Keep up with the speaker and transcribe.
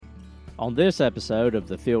On this episode of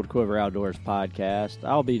the Field Quiver Outdoors podcast,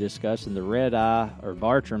 I'll be discussing the Redeye or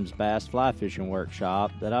Bartram's Bass Fly Fishing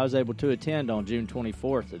Workshop that I was able to attend on June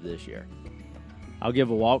 24th of this year. I'll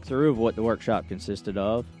give a walkthrough of what the workshop consisted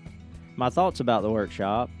of, my thoughts about the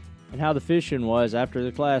workshop, and how the fishing was after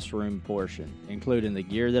the classroom portion, including the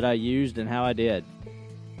gear that I used and how I did.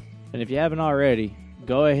 And if you haven't already,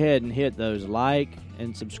 go ahead and hit those like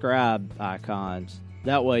and subscribe icons.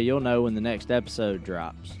 That way you'll know when the next episode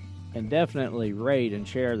drops. And definitely rate and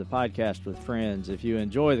share the podcast with friends if you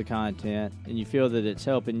enjoy the content and you feel that it's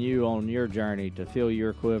helping you on your journey to fill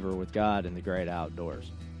your quiver with God in the great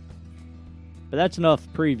outdoors. But that's enough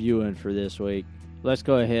previewing for this week. Let's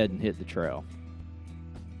go ahead and hit the trail.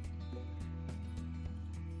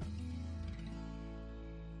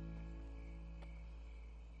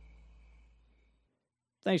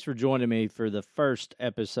 Thanks for joining me for the first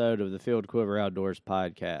episode of the Field Quiver Outdoors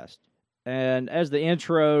podcast. And as the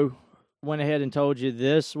intro went ahead and told you,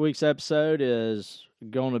 this week's episode is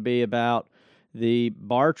going to be about the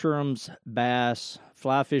Bartram's Bass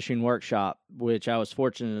Fly Fishing Workshop, which I was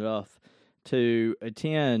fortunate enough to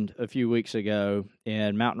attend a few weeks ago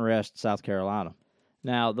in Mountain Rest, South Carolina.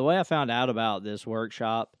 Now, the way I found out about this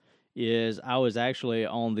workshop is I was actually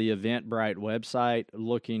on the Eventbrite website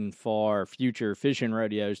looking for future fishing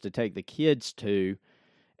rodeos to take the kids to,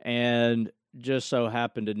 and just so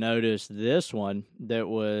happened to notice this one that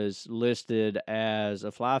was listed as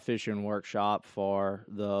a fly fishing workshop for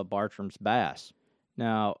the Bartram's Bass.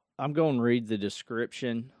 Now, I'm going to read the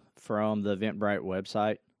description from the Eventbrite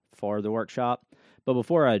website for the workshop, but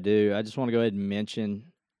before I do, I just want to go ahead and mention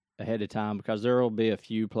ahead of time, because there will be a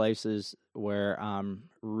few places where I'm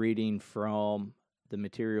reading from the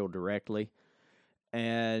material directly,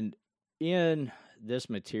 and in this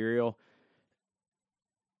material,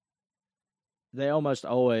 they almost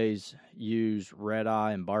always use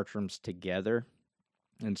Redeye and Bartram's together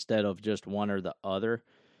instead of just one or the other.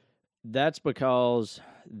 That's because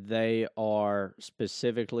they are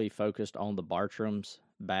specifically focused on the Bartram's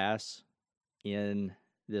bass in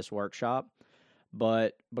this workshop,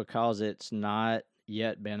 but because it's not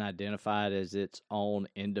yet been identified as its own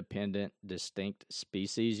independent, distinct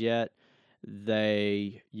species yet,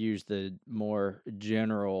 they use the more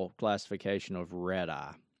general classification of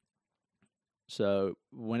Redeye. So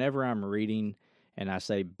whenever I'm reading and I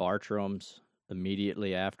say Bartram's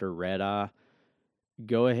immediately after Redeye,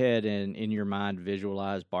 go ahead and in your mind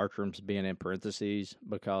visualize Bartram's being in parentheses,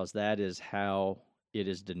 because that is how it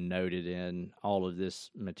is denoted in all of this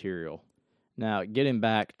material. Now, getting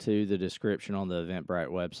back to the description on the Eventbrite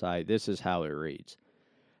website, this is how it reads.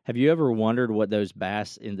 Have you ever wondered what those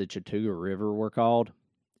bass in the Chattooga River were called?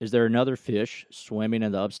 Is there another fish swimming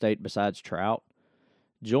in the upstate besides trout?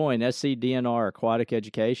 Join SCDNR Aquatic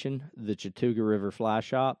Education, the Chattooga River Fly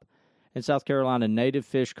Shop, and South Carolina Native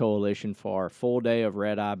Fish Coalition for a full day of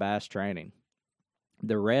Redeye bass training.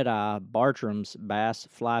 The Redeye Bartram's Bass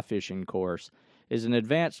Fly Fishing course is an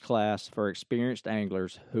advanced class for experienced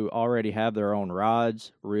anglers who already have their own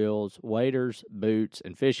rods, reels, waders, boots,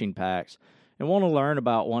 and fishing packs and want to learn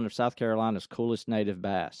about one of South Carolina's coolest native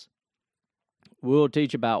bass. We'll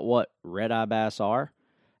teach about what Redeye bass are,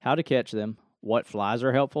 how to catch them, what flies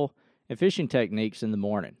are helpful, and fishing techniques in the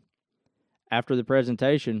morning. After the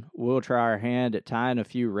presentation, we'll try our hand at tying a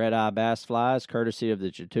few Redeye bass flies courtesy of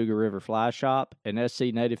the Chattooga River Fly Shop and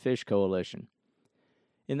SC Native Fish Coalition.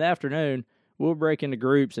 In the afternoon, we'll break into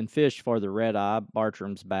groups and fish for the Redeye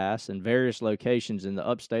Bartram's bass in various locations in the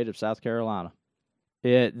upstate of South Carolina.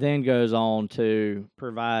 It then goes on to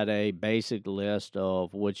provide a basic list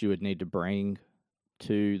of what you would need to bring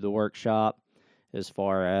to the workshop as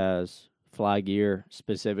far as fly gear,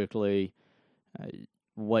 specifically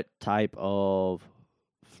what type of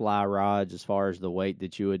fly rods as far as the weight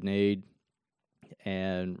that you would need,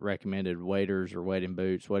 and recommended waders or wading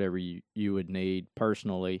boots, whatever you would need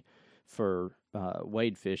personally for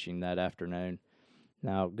wade fishing that afternoon.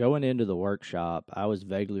 Now, going into the workshop, I was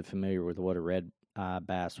vaguely familiar with what a redeye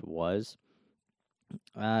bass was.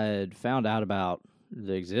 I had found out about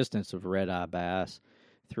the existence of redeye bass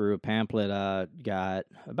through a pamphlet I got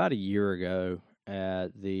about a year ago at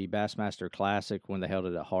the Bassmaster Classic when they held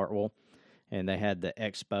it at Hartwell, and they had the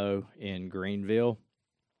expo in Greenville.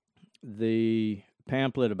 The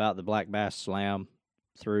pamphlet about the Black Bass Slam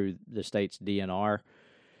through the state's DNR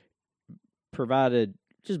provided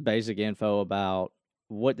just basic info about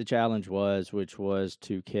what the challenge was, which was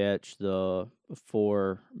to catch the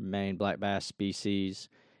 4 main black bass species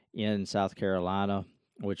in South Carolina,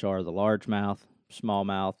 which are the largemouth,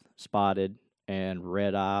 smallmouth, spotted, and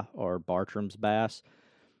redeye or Bartram's bass.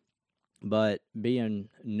 But being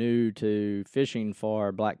new to fishing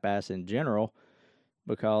for black bass in general,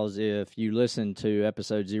 because if you listen to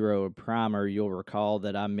episode 0 of Primer, you'll recall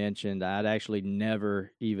that I mentioned I'd actually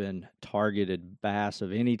never even targeted bass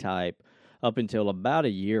of any type up until about a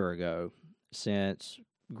year ago, since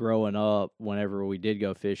growing up, whenever we did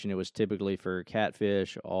go fishing, it was typically for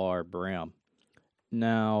catfish or brim.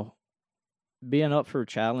 Now, being up for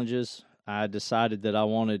challenges, I decided that I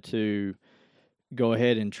wanted to go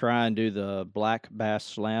ahead and try and do the black bass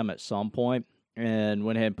slam at some point, and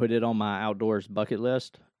went ahead and put it on my outdoors bucket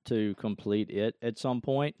list to complete it at some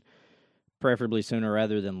point, preferably sooner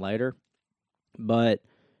rather than later. But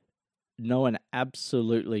knowing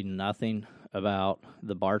absolutely nothing about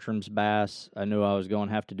the Bartram's bass, I knew I was going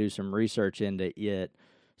to have to do some research into it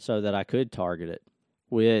so that I could target it,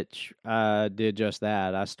 which I did just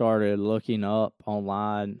that. I started looking up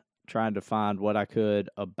online, trying to find what I could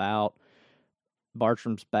about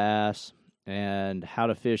Bartram's bass and how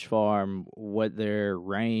to fish farm, what their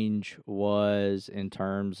range was in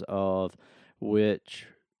terms of which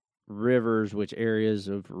rivers, which areas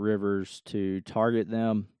of rivers to target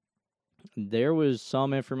them. There was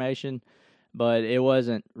some information, but it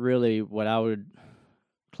wasn't really what I would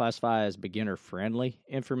classify as beginner-friendly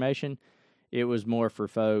information. It was more for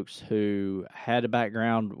folks who had a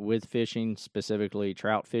background with fishing, specifically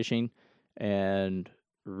trout fishing and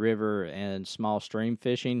river and small stream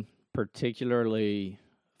fishing, particularly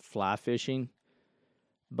fly fishing.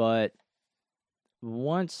 But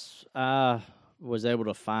once I was able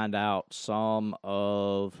to find out some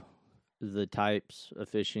of the types of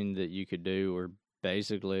fishing that you could do were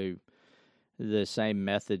basically the same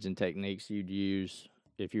methods and techniques you'd use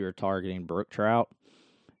if you were targeting brook trout,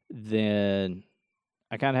 then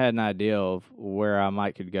I kind of had an idea of where I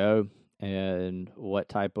might could go and what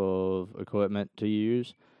type of equipment to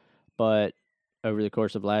use. But over the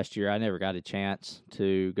course of last year, I never got a chance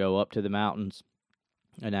to go up to the mountains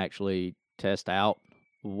and actually test out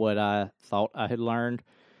what I thought I had learned,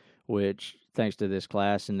 which, thanks to this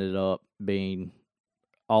class, ended up being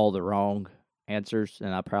all the wrong answers,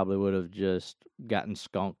 and I probably would have just gotten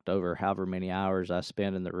skunked over however many hours I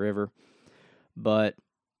spent in the river. But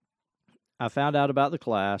I found out about the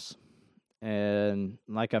class, and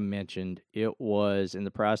like I mentioned, it was in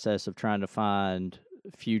the process of trying to find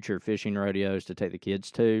future fishing rodeos to take the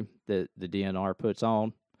kids to that the DNR puts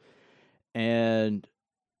on. And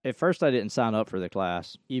at first I didn't sign up for the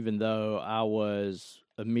class, even though I was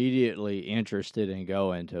immediately interested in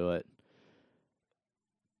going to it.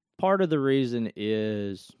 Part of the reason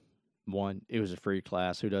is, one, it was a free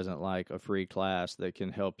class. Who doesn't like a free class that can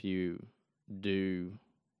help you do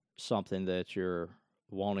something that you're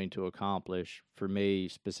wanting to accomplish? For me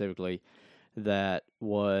specifically, that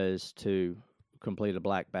was to complete a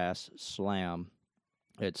black bass slam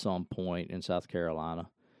at some point in South Carolina.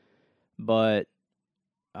 But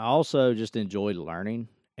I also just enjoyed learning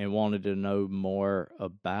and wanted to know more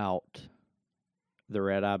about the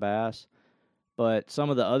Redeye bass. But some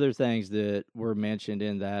of the other things that were mentioned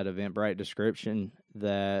in that Eventbrite description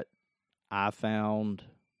that I found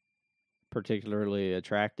particularly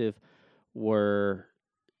attractive were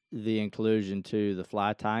the inclusion to the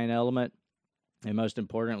fly tying element, and most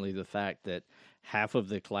importantly, the fact that half of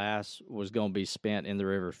the class was going to be spent in the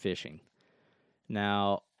river fishing.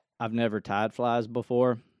 Now, I've never tied flies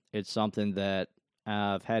before. It's something that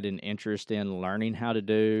I've had an interest in learning how to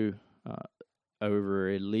do over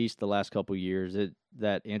at least the last couple of years.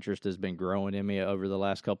 That interest has been growing in me over the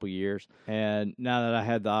last couple of years. And now that I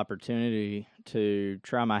had the opportunity to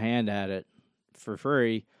try my hand at it for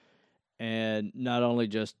free, and not only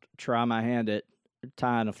just try my hand at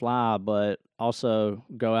tying a fly, but also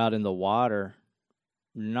go out in the water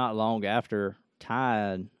not long after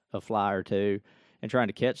tying a fly or two and trying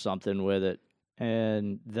to catch something with it.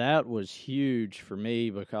 And that was huge for me,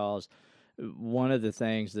 because one of the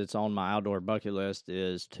things that's on my outdoor bucket list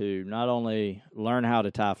is to not only learn how to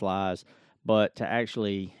tie flies, but to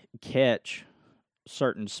actually catch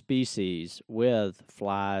certain species with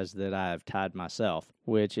flies that I've tied myself,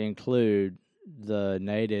 which include the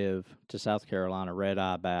native to South Carolina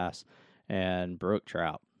redeye bass and brook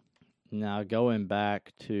trout. Now, going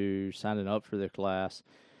back to signing up for the class,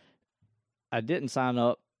 I didn't sign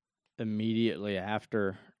up immediately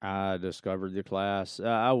after I discovered the class.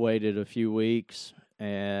 I waited a few weeks,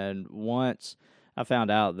 and once I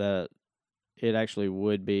found out that it actually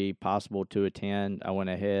would be possible to attend, I went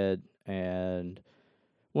ahead and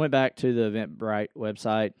went back to the Eventbrite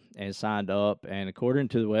website and signed up. And according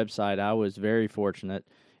to the website, I was very fortunate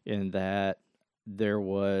in that there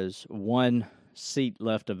was one seat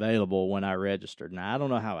left available when I registered. Now, I don't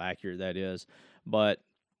know how accurate that is, but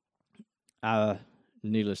I,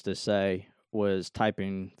 needless to say, was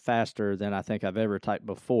typing faster than I think I've ever typed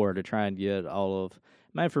before to try and get all of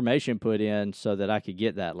my information put in so that I could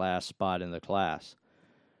get that last spot in the class.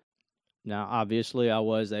 Now, obviously, I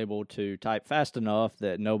was able to type fast enough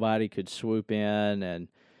that nobody could swoop in and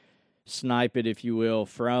snipe it, if you will,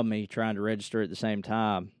 from me trying to register at the same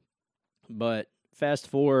time. But fast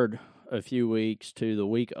forward a few weeks to the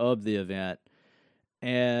week of the event,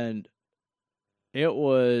 and it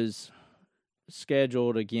was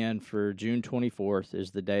scheduled again for June 24th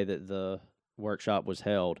is the day that the workshop was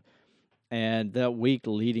held. And that week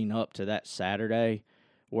leading up to that Saturday,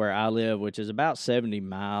 where I live, which is about 70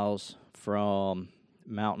 miles from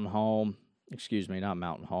Mountain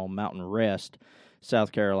Rest,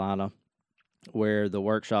 South Carolina, where the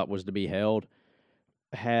workshop was to be held,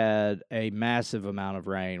 had a massive amount of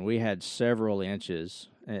rain. We had several inches.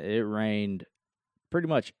 It rained pretty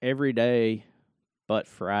much every day but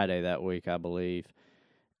Friday that week, I believe.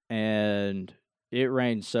 And it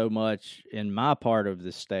rained so much in my part of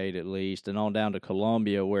the state, at least, and on down to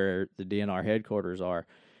Columbia, where the DNR headquarters are,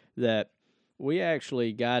 that we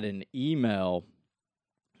actually got an email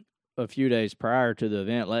a few days prior to the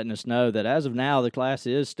event letting us know that as of now the class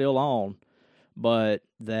is still on, but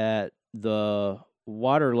that the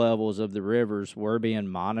water levels of the rivers were being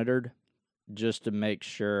monitored just to make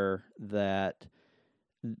sure that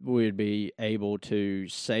we'd be able to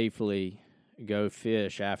safely go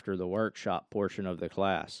fish after the workshop portion of the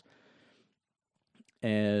class.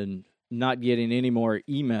 And not getting any more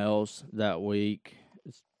emails that week,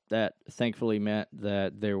 that thankfully meant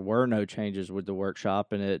that there were no changes with the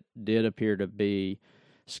workshop, and it did appear to be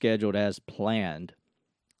scheduled as planned.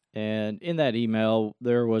 And in that email,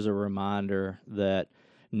 there was a reminder that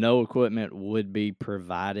no equipment would be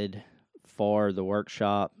provided for the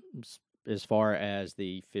workshop as far as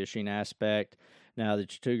the fishing aspect. Now, the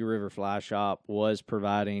Chattooga River Fly Shop was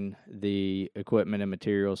providing the equipment and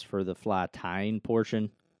materials for the fly tying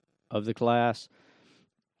portion of the class.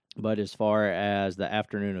 But as far as the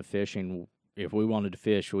afternoon of fishing, if we wanted to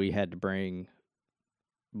fish, we had to bring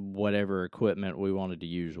whatever equipment we wanted to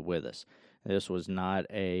use with us. This was not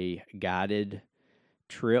a guided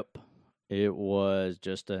trip. It was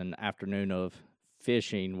just an afternoon of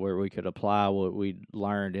fishing where we could apply what we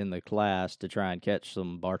learned in the class to try and catch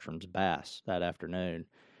some Bartram's bass that afternoon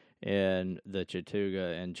in the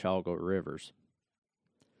Chattooga and Chautauqua rivers.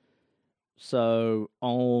 So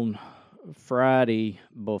on Friday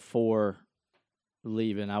before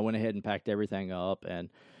leaving, I went ahead and packed everything up, and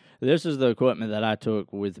this is the equipment that I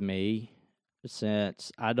took with me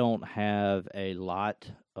since I don't have a lot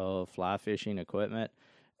of fly fishing equipment.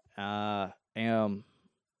 I am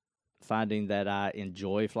finding that I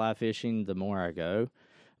enjoy fly fishing the more I go,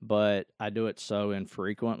 but I do it so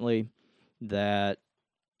infrequently that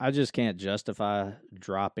I just can't justify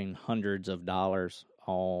dropping hundreds of dollars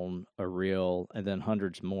on a reel and then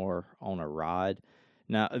hundreds more on a rod.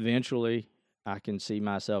 Now, eventually, I can see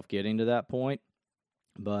myself getting to that point,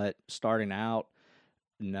 but starting out,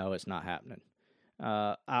 no, it's not happening.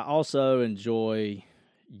 I also enjoy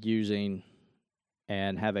using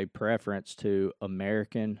and have a preference to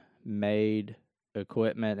American-made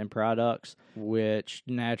equipment and products, which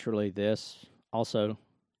naturally this also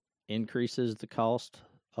increases the cost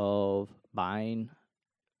of buying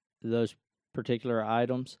those particular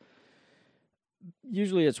items.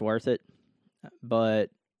 Usually it's worth it,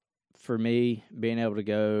 but for me, being able to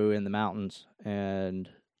go in the mountains and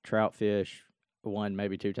trout fish one,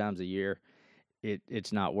 maybe two times a year,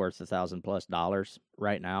 it's not worth $1,000+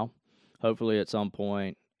 right now. Hopefully at some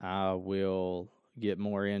point I will get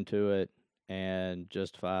more into it and be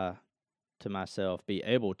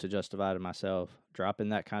able to justify to myself dropping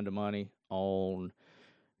that kind of money on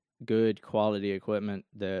good quality equipment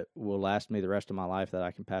that will last me the rest of my life that I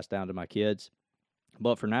can pass down to my kids.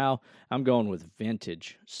 But for now, I'm going with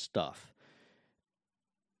vintage stuff.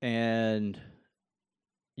 And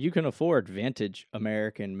you can afford vintage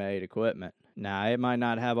American-made equipment. Now, it might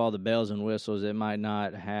not have all the bells and whistles. It might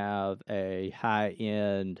not have a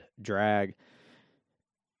high-end drag.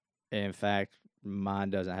 In fact, mine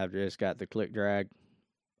doesn't have it's got the click drag,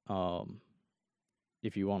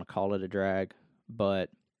 if you want to call it a drag. But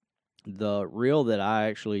the reel that I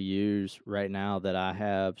actually use right now that I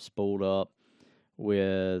have spooled up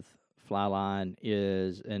with fly line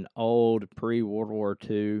is an old pre-World War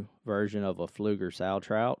II version of a Fluger sow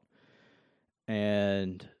trout.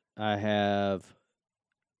 And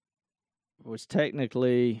was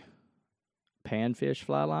technically panfish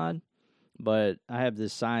fly line, but I have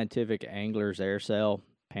this Scientific Angler's Airsail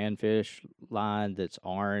panfish line that's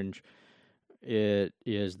orange. It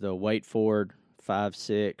is the Waitford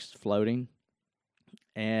 5.6 floating.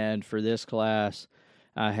 And for this class,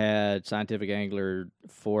 I had Scientific Angler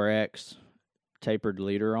 4X tapered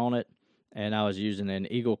leader on it. And I was using an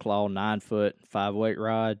Eagle Claw 9-foot 5-weight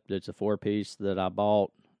rod. It's a 4-piece that I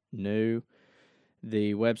bought new.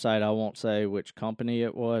 The website, I won't say which company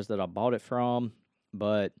it was that I bought it from,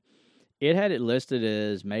 but it had it listed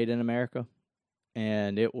as made in America,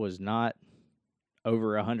 and it was not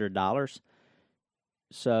over $100.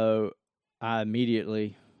 So I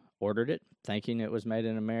immediately ordered it, thinking it was made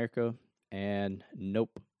in America, and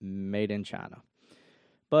nope, made in China.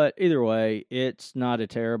 But either way, it's not a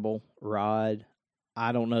terrible rod.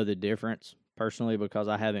 I don't know the difference, personally, because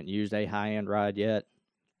I haven't used a high-end rod yet.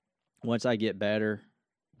 Once I get better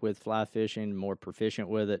with fly fishing, more proficient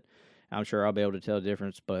with it, I'm sure I'll be able to tell the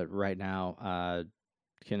difference. But right now, I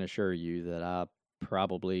can assure you that I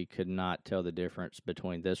probably could not tell the difference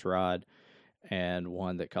between this rod and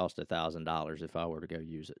one that cost $1,000 if I were to go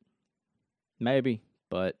use it. Maybe,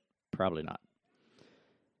 but probably not.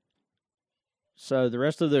 So the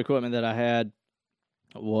rest of the equipment that I had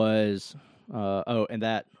was, and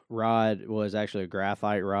that rod was actually a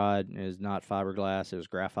graphite rod. It is not fiberglass, it was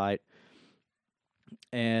graphite.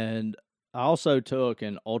 And I also took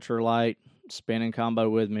an ultralight spinning combo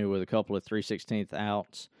with me with a couple of 3/16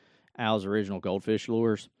 ounce Al's Original Goldfish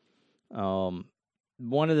lures.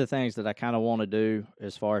 One of the things that I kind of want to do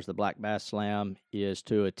as far as the black bass slam is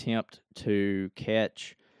to attempt to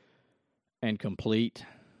catch and complete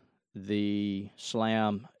the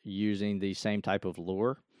slam using the same type of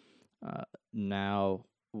lure. Now,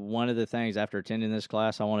 one of the things after attending this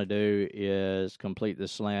class I want to do is complete the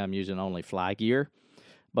slam using only fly gear.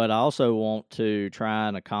 But I also want to try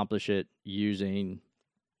and accomplish it using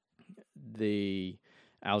the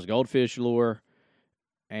Al's Goldfish lure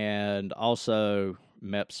and also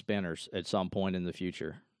MEP spinners at some point in the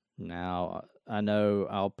future. Now, I know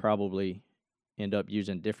I'll probably end up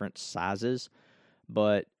using different sizes,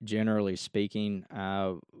 but generally speaking,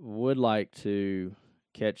 I would like to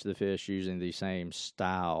catch the fish using the same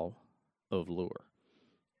style of lure.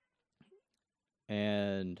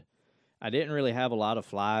 And I didn't really have a lot of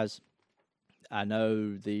flies. I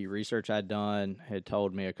know the research I'd done had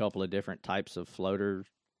told me a couple of different types of floaters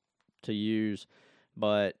to use,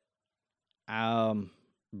 but I'm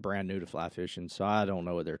brand new to fly fishing, so I don't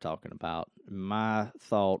know what they're talking about. My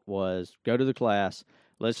thought was go to the class,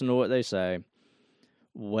 listen to what they say.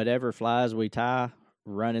 Whatever flies we tie,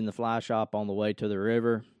 run in the fly shop on the way to the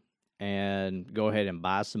river, and go ahead and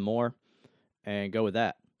buy some more and go with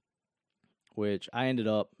that, which I ended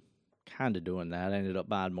up kind of doing that. I ended up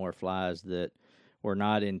buying more flies that were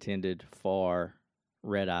not intended for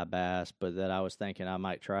redeye bass, but that I was thinking I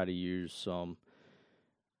might try to use some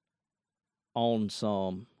on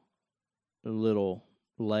some little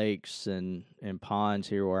lakes and ponds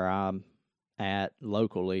here where I'm at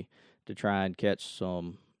locally to try and catch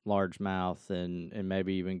some largemouth and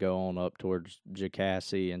maybe even go on up towards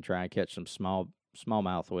Jocassee and try and catch some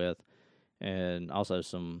smallmouth with, and also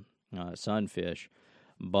some sunfish.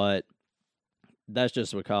 But that's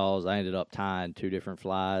just because I ended up tying two different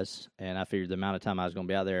flies, and I figured the amount of time I was going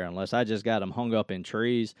to be out there, unless I just got them hung up in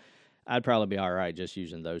trees, I'd probably be all right just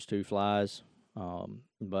using those two flies.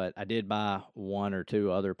 But I did buy one or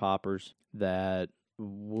two other poppers that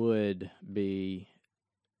would be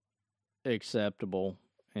acceptable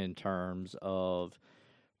in terms of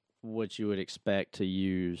what you would expect to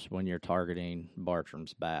use when you're targeting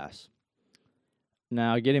Bartram's bass.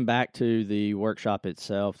 Now, getting back to the workshop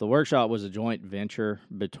itself, the workshop was a joint venture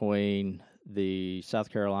between the South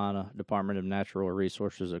Carolina Department of Natural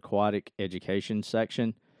Resources Aquatic Education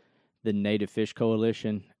Section, the Native Fish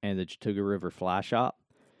Coalition, and the Chattooga River Fly Shop.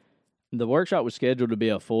 The workshop was scheduled to be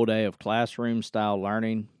a full day of classroom-style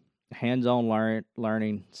learning, hands-on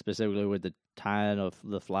learning, specifically with the tying of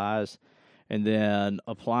the flies, and then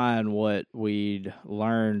applying what we'd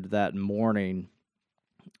learned that morning,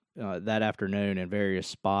 that afternoon in various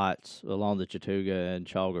spots along the Chattooga and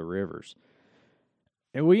Chaga rivers.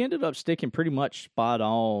 And we ended up sticking pretty much spot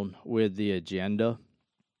on with the agenda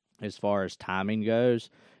as far as timing goes.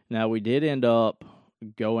 Now, we did end up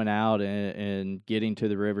going out and getting to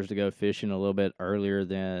the rivers to go fishing a little bit earlier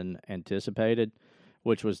than anticipated,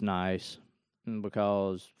 which was nice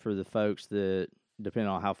because for the folks that, depending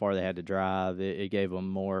on how far they had to drive, it gave them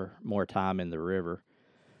more time in the river.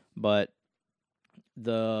 But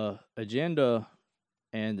the agenda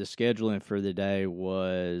and the scheduling for the day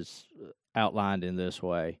was outlined in this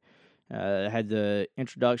way. It had the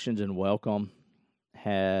introductions and welcome,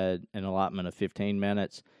 had an allotment of 15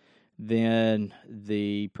 minutes. Then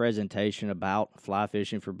the presentation about fly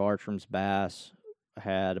fishing for Bartram's bass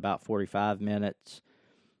had about 45 minutes.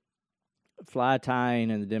 Fly tying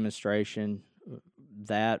and the demonstration,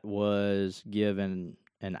 that was given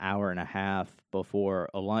an hour and a half before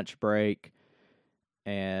a lunch break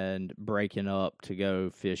and breaking up to go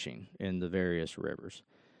fishing in the various rivers.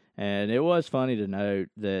 And it was funny to note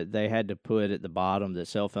that they had to put at the bottom that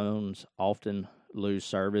cell phones often lose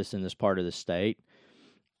service in this part of the state.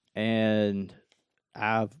 And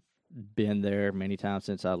I've been there many times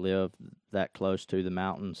since I lived that close to the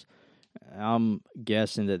mountains. I'm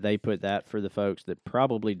guessing that they put that for the folks that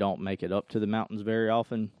probably don't make it up to the mountains very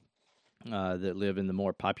often, that live in the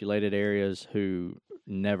more populated areas who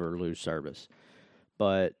never lose service.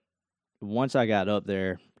 But once I got up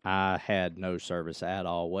there, I had no service at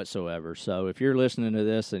all whatsoever. So if you're listening to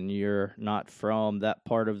this and you're not from that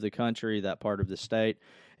part of the country, that part of the state,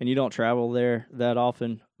 and you don't travel there that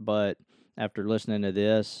often, but after listening to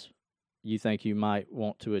this, you think you might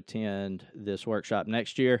want to attend this workshop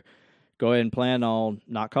next year, go ahead and plan on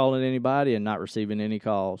not calling anybody and not receiving any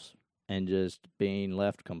calls and just being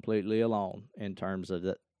left completely alone in terms of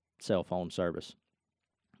the cell phone service.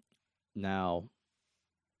 Now,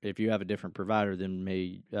 if you have a different provider than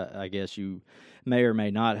me, I guess you may or may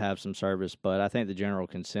not have some service, but I think the general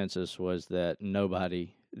consensus was that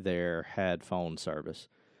nobody there had phone service.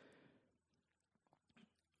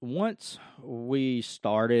 Once we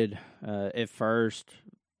started, at first,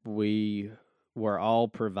 we were all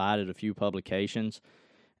provided a few publications,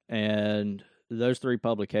 and those 3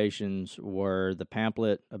 publications were the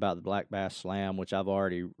pamphlet about the Black Bass Slam, which I've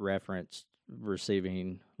already referenced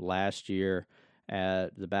receiving last year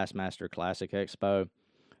at the Bassmaster Classic Expo.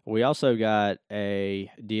 We also got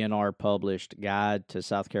a DNR published guide to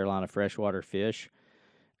South Carolina freshwater fish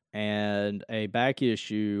and a back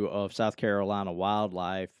issue of South Carolina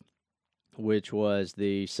Wildlife, which was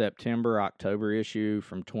the September-October issue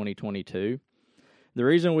from 2022. The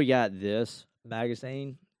reason we got this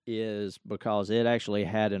magazine is because it actually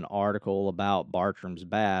had an article about Bartram's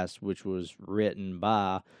bass, which was written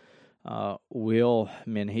by Will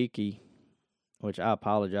Menhickey, which I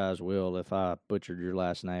apologize, Will, if I butchered your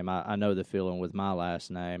last name. I know the feeling with my last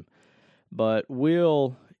name. But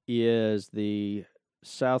Will is the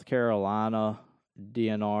South Carolina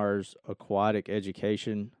DNR's aquatic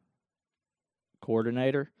education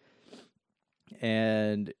coordinator.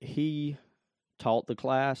 And he taught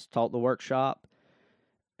the workshop,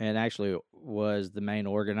 and actually was the main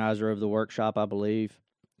organizer of the workshop, I believe.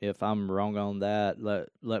 If I'm wrong on that,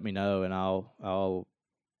 let me know, and I'll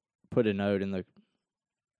put a note in the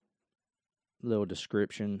little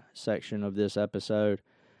description section of this episode.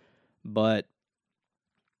 But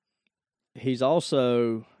he's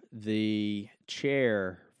also the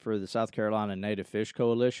chair for the South Carolina Native Fish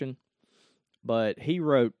Coalition. But he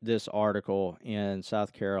wrote this article in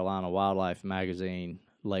South Carolina Wildlife Magazine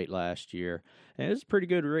late last year, and it's a pretty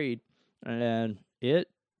good read. And it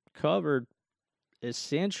covered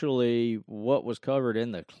essentially what was covered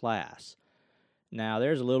in the class. Now,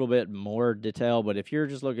 there's a little bit more detail, but if you're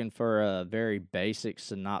just looking for a very basic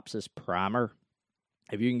synopsis primer,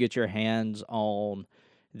 if you can get your hands on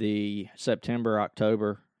the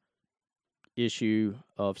September-October issue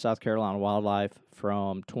of South Carolina Wildlife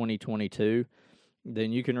from 2022,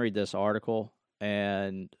 then you can read this article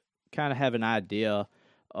and kind of have an idea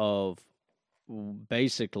of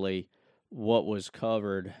basically what was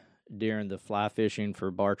covered during the fly fishing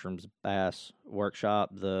for Bartram's Bass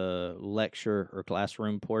workshop, the lecture or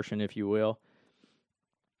classroom portion, if you will.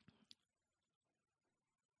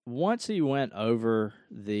 Once he went over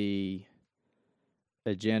the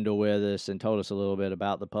agenda with us and told us a little bit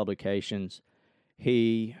about the publications,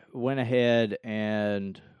 he went ahead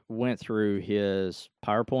and went through his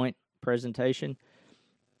PowerPoint presentation,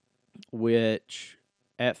 which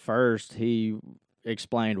at first he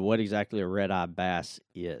explained what exactly a red-eye bass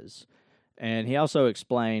is. And he also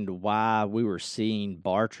explained why we were seeing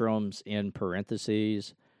Bartrams in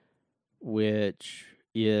parentheses, which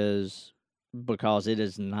is because it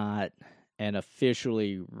is not an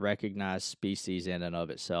officially recognized species in and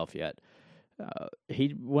of itself yet.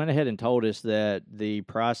 He went ahead and told us that the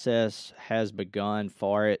process has begun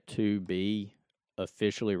for it to be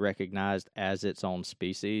officially recognized as its own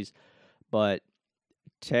species, but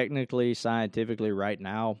technically, scientifically, right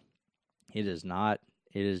now, it is not.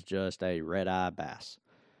 It is just a red-eye bass.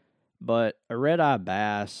 But a red-eye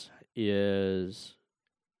bass is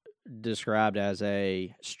described as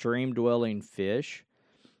a stream-dwelling fish,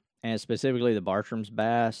 and specifically the Bartram's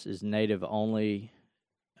bass is native only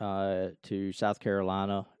to South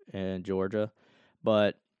Carolina and Georgia.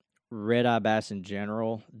 But red-eye bass in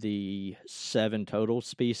general, the 7 total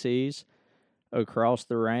species across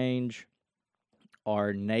the range,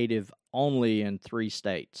 are native only in 3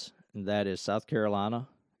 states, and that is South Carolina,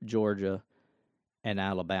 Georgia, and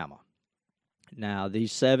Alabama. Now,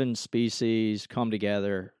 these 7 species come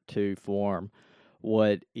together to form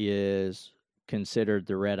what is considered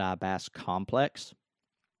the Redeye bass complex,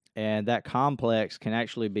 and that complex can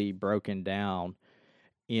actually be broken down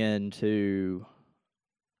into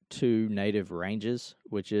 2 native ranges,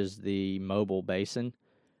 which is the Mobile Basin,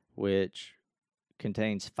 which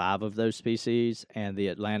contains 5 of those species, and the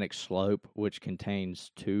Atlantic Slope, which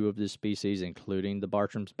contains 2 of the species, including the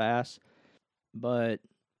Bartram's bass. But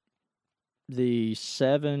the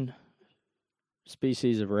 7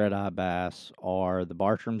 species of red-eye bass are the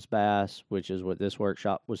Bartram's bass, which is what this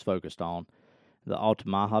workshop was focused on, the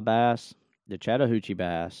Altamaha bass, the Chattahoochee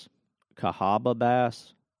bass, Cahaba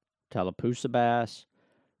bass, Tallapoosa bass,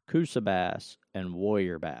 Coosa bass, and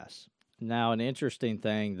warrior bass. Now, an interesting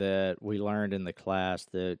thing that we learned in the class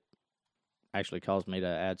that actually caused me to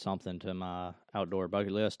add something to my outdoor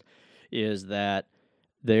bucket list is that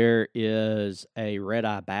there is a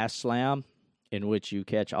red-eye bass slam in which you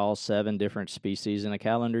catch all 7 different species in a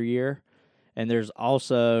calendar year. And there's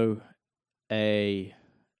also a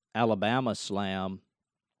Alabama slam,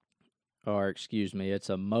 or excuse me, it's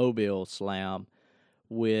a Mobile slam,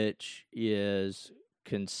 which is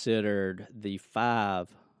considered the 5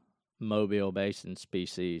 Mobile Basin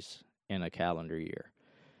species in a calendar year.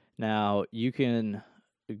 Now, you can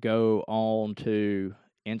go on to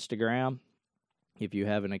Instagram if you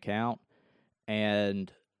have an account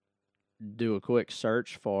and do a quick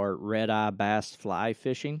search for red-eye bass fly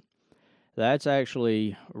fishing. That's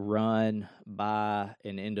actually run by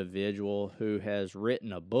an individual who has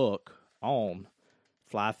written a book on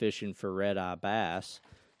fly fishing for red-eye bass,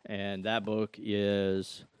 and that book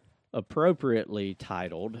is appropriately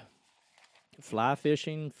titled Fly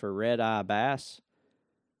Fishing for Red-Eye Bass,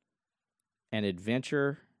 An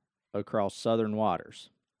Adventure Across Southern Waters.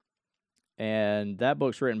 And that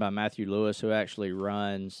book's written by Matthew Lewis, who actually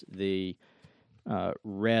runs the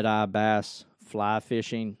Red-Eye Bass fly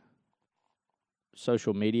fishing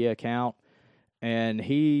social media account. And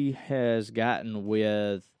he has gotten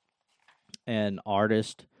with an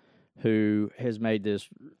artist who has made this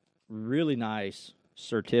really nice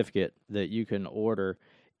certificate that you can order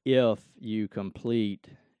if you complete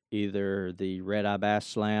either the Red-Eye Bass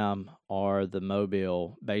Slam or the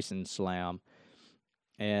Mobile Basin Slam.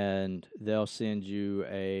 And they'll send you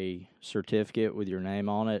a certificate with your name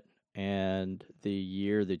on it and the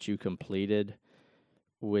year that you completed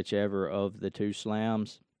whichever of the 2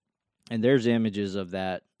 slams. And there's images of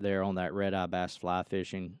that there on that Red-Eye Bass Fly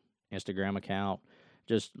Fishing Instagram account.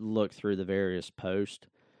 Just look through the various posts.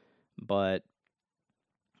 But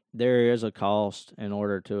there is a cost in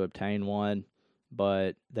order to obtain one,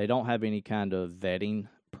 but they don't have any kind of vetting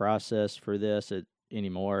process for this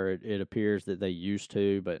anymore. It appears that they used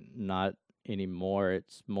to, but not anymore.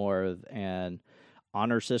 It's more of an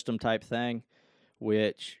honor system type thing,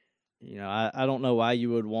 which, I don't know why you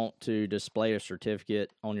would want to display a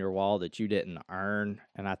certificate on your wall that you didn't earn.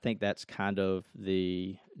 And I think that's kind of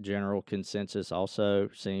the general consensus also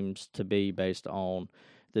seems to be based on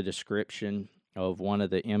the description of one of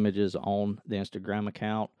the images on the Instagram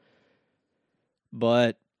account.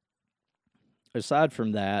 But aside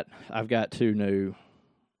from that, I've got 2 new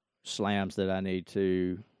slams that I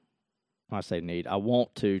I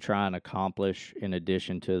want to try and accomplish in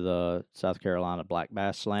addition to the South Carolina Black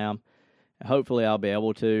Bass Slam. Hopefully I'll be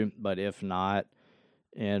able to, but if not,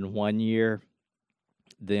 in 1 year,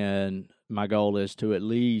 then my goal is to at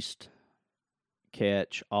least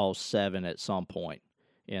catch all 7 at some point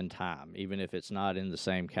in time, even if it's not in the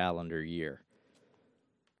same calendar year.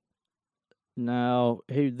 Now,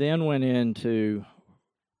 he then went into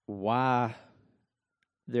why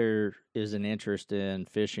there is an interest in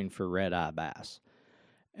fishing for red-eye bass.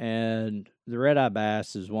 And the red-eye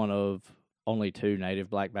bass is one of only 2 native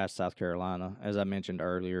black bass South Carolina. As I mentioned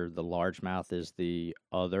earlier, the largemouth is the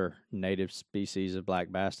other native species of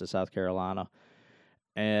black bass to South Carolina.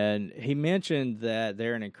 And he mentioned that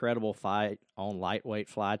they're an incredible fight on lightweight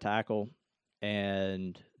fly tackle,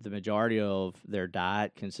 and the majority of their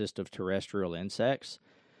diet consists of terrestrial insects,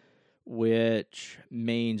 which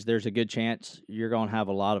means there's a good chance you're going to have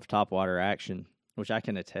a lot of topwater action, which I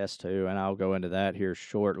can attest to, and I'll go into that here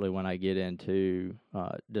shortly when I get into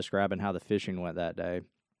describing how the fishing went that day.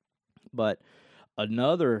 But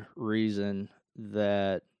another reason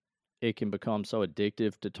that it can become so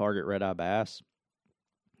addictive to target red-eye bass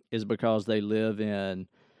is because they live in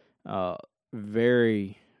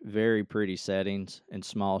very, very pretty settings and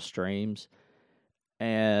small streams.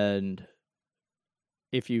 And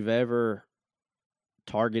if you've ever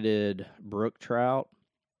targeted brook trout,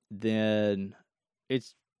 then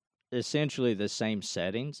it's essentially the same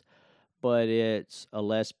settings, but it's a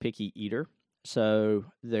less picky eater. So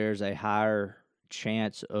there's a higher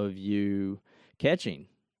chance of you catching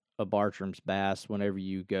a Bartram's bass whenever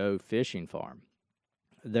you go fishing for them.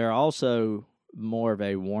 They're also more of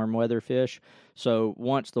a warm weather fish. So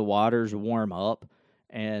once the waters warm up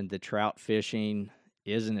and the trout fishing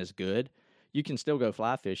isn't as good, you can still go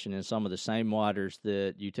fly fishing in some of the same waters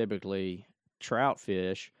that you typically trout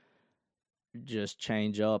fish, just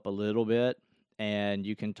change up a little bit, and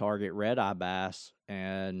you can target redeye bass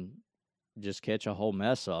and just catch a whole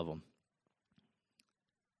mess of them.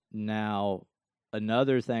 Now,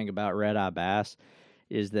 another thing about redeye bass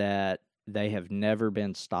is that they have never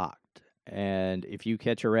been stocked. And if you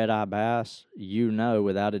catch a redeye bass, you know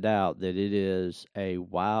without a doubt that it is a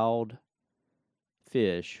wild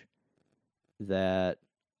fish that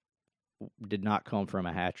did not come from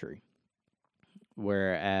a hatchery.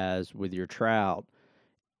 Whereas with your trout,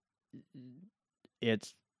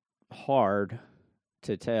 it's hard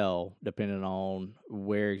to tell, depending on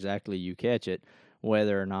where exactly you catch it,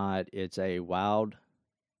 whether or not it's a wild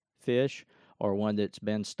fish or one that's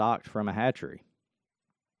been stocked from a hatchery.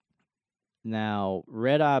 Now,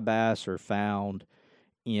 redeye bass are found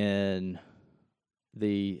in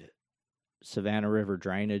the Savannah River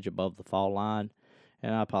drainage above the fall line.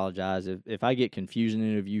 And I apologize if I get confusing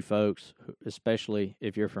any of you folks, especially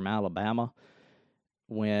if you're from Alabama.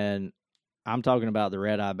 When I'm talking about the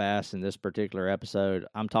redeye bass in this particular episode,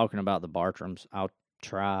 I'm talking about the Bartrams. I'll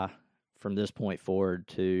try from this point forward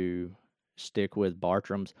to stick with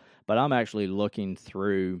Bartrams, but I'm actually looking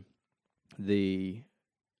through a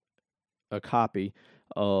copy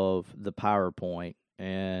of the PowerPoint,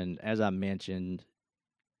 and as I mentioned,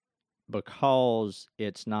 because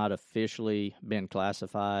it's not officially been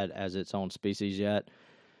classified as its own species yet,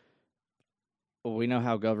 we know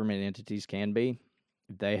how government entities can be.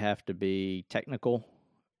 They have to be technical.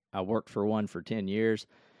 I worked for one for 10 years,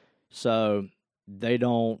 so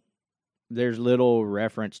there's little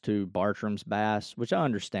reference to Bartram's bass, which I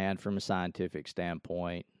understand from a scientific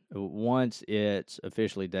standpoint. Once it's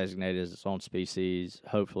officially designated as its own species,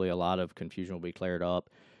 hopefully a lot of confusion will be cleared up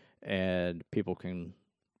and people can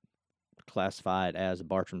classify it as a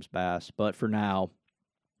Bartram's bass. But for now,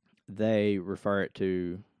 they refer it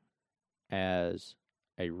to as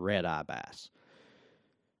a redeye bass.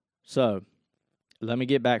 So let me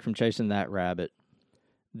get back from chasing that rabbit.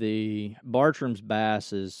 The Bartram's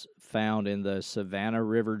bass is found in the Savannah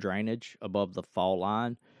River drainage above the fall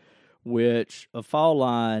line, which a fall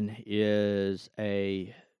line is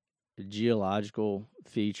a geological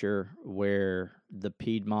feature where the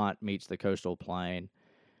Piedmont meets the coastal plain.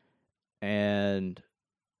 And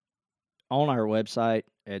on our website,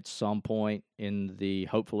 at some point in the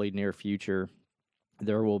hopefully near future,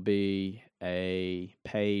 there will be a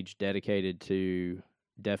page dedicated to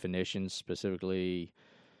definitions, specifically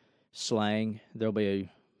slang. There'll be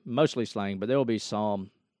mostly slang, but there will be some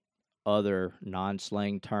other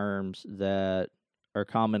non-slang terms that are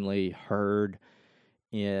commonly heard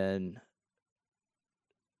in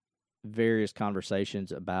various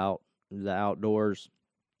conversations about the outdoors.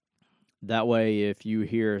 That way, if you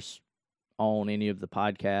hear us on any of the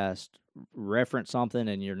podcasts reference something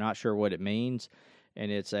and you're not sure what it means,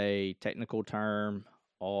 and it's a technical term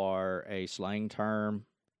or a slang term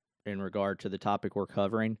in regard to the topic we're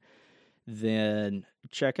covering, then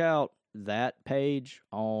check out that page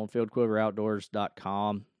on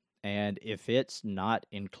fieldquiveroutdoors.com. And if it's not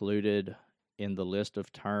included in the list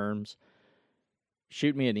of terms,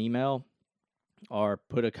 shoot me an email or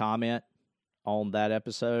put a comment on that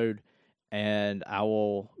episode, and I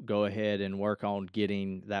will go ahead and work on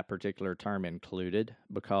getting that particular term included,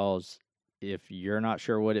 because if you're not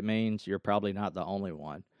sure what it means, you're probably not the only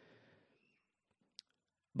one.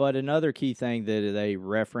 But another key thing that they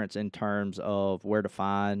reference in terms of where to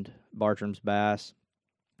find Bartram's bass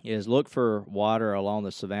is look for water along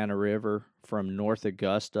the Savannah River from North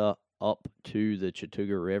Augusta up to the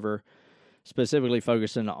Chattooga River, specifically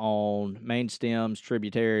focusing on main stems,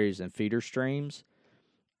 tributaries, and feeder streams.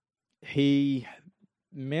 He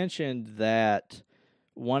mentioned that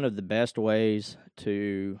one of the best ways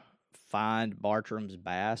to find Bartram's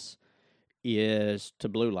bass is to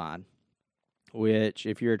blue line, which,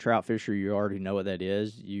 if you're a trout fisher, you already know what that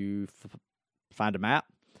is. You find a map,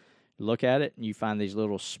 look at it, and you find these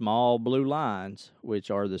little small blue lines, which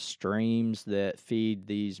are the streams that feed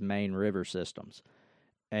these main river systems.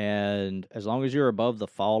 And as long as you're above the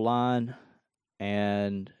fall line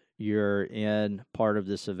and you're in part of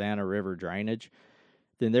the Savannah River drainage,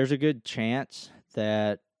 then there's a good chance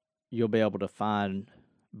that you'll be able to find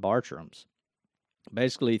Bartrams.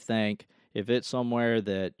 Basically think if it's somewhere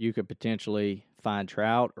that you could potentially find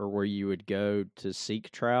trout or where you would go to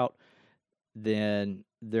seek trout, then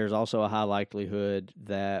there's also a high likelihood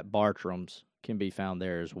that Bartrams can be found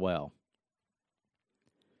there as well.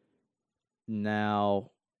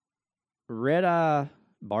 Now, Redeye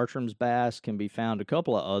Bartram's bass can be found a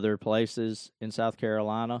couple of other places in South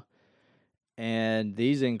Carolina, and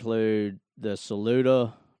these include the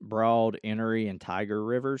Saluda, Broad, Enoree, and Tiger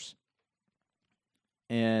rivers.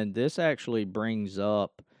 And this actually brings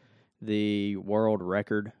up the world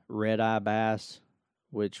record Redeye bass,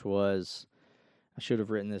 which was, I should have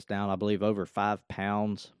written this down, I believe over 5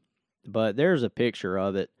 pounds. But there's a picture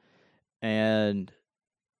of it, and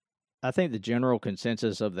I think the general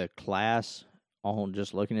consensus of the class on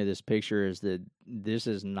just looking at this picture is that this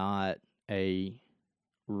is not a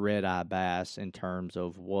redeye bass in terms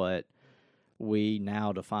of what we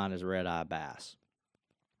now define as redeye bass.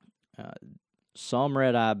 Some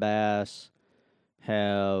redeye bass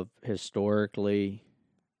have historically,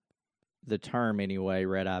 the term anyway,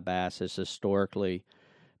 redeye bass has historically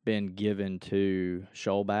been given to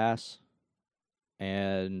shoal bass,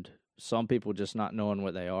 and some people just not knowing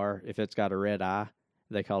what they are. If it's got a red eye,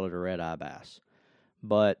 they call it a redeye bass.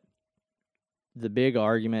 But the big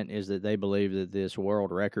argument is that they believe that this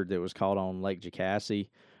world record that was caught on Lake Jocassee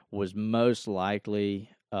was most likely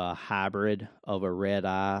a hybrid of a red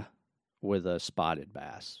eye with a spotted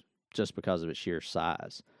bass, just because of its sheer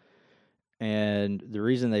size. And the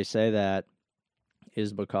reason they say that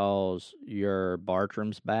is because your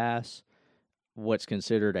Bartram's bass, what's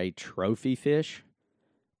considered a trophy fish,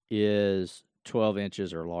 is 12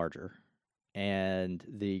 inches or larger. And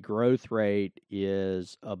the growth rate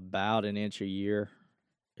is about an inch a year,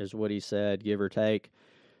 is what he said, give or take.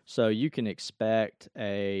 So you can expect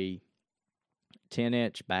a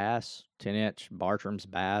 10-inch bass, 10-inch Bartram's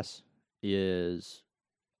bass is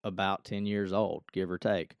about 10 years old, give or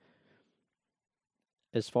take.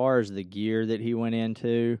 As far as the gear that he went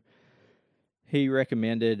into, he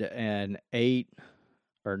recommended an 8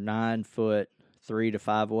 or 9 foot 3 to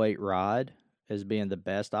 5 weight rod as being the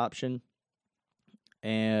best option.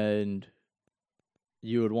 And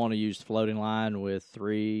you would want to use floating line with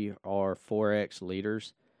 3 or 4x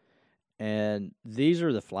leaders. And these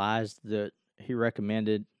are the flies that he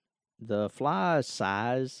recommended. The fly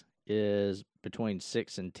size is between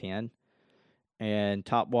 6 and 10. And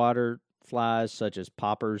topwater flies such as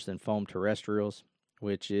poppers and foam terrestrials,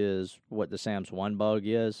 which is what the Sam's One Bug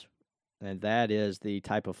is. And that is the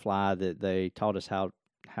type of fly that they taught us how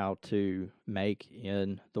to make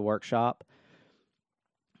in the workshop.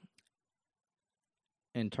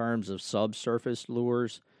 In terms of subsurface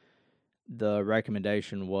lures, the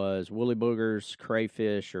recommendation was woolly boogers,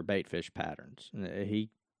 crayfish, or baitfish patterns. He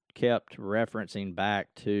kept referencing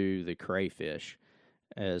back to the crayfish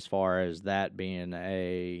as far as that being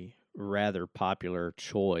a rather popular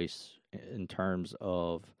choice in terms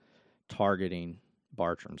of targeting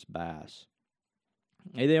Bartram's bass.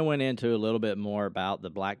 He then went into a little bit more about the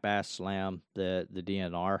Black Bass Slam that the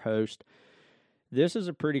DNR host. This is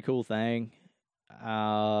a pretty cool thing.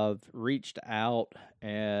 I've reached out,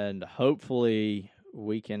 and hopefully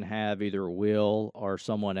we can have either Will or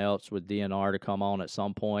someone else with DNR to come on at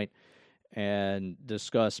some point and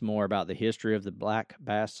discuss more about the history of the Black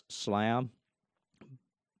Bass Slam.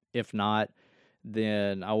 If not,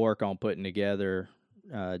 then I'll work on putting together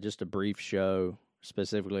just a brief show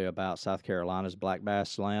specifically about South Carolina's Black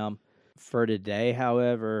Bass Slam. For today,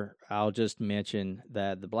 however, I'll just mention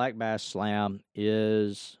that the Black Bass Slam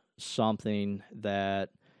is something that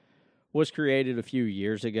was created a few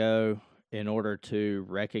years ago in order to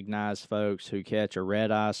recognize folks who catch a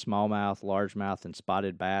red-eye, smallmouth, largemouth, and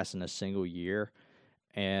spotted bass in a single year.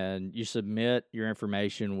 And you submit your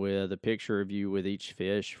information with a picture of you with each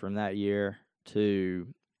fish from that year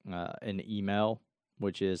to an email,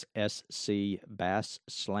 which is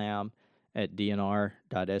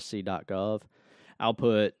scbassslam@dnr.sc.gov. I'll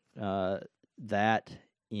put that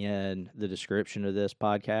in the description of this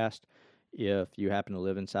podcast. If you happen to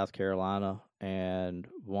live in South Carolina and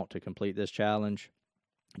want to complete this challenge,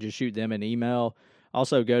 just shoot them an email.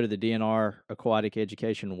 Also, go to the DNR Aquatic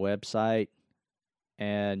Education website,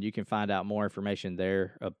 and you can find out more information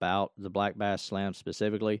there about the Black Bass Slam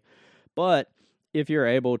specifically. But if you're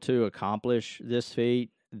able to accomplish this feat,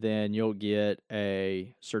 then you'll get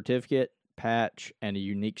a certificate, patch, and a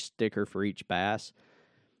unique sticker for each bass.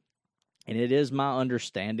 And it is my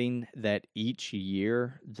understanding that each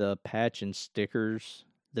year the patch and stickers,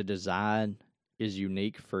 the design is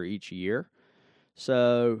unique for each year.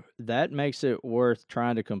 So that makes it worth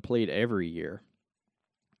trying to complete every year.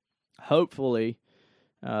 Hopefully,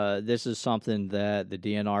 This is something that the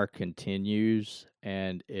DNR continues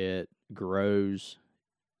and it grows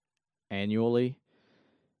annually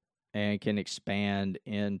and can expand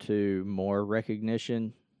into more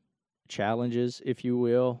recognition challenges, if you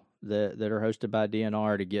will, that are hosted by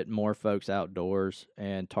DNR to get more folks outdoors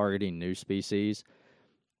and targeting new species.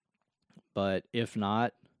 But if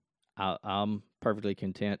not, I'm perfectly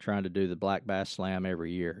content trying to do the black bass slam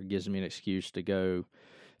every year. It gives me an excuse to go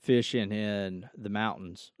fishing in the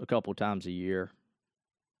mountains a couple times a year.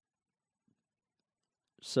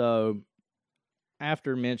 So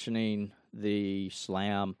after mentioning the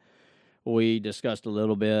slam, we discussed a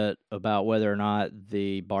little bit about whether or not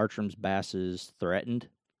the Bartram's bass is threatened.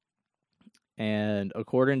 And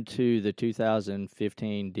according to the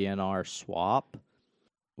 2015 DNR SWAP,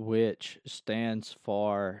 which stands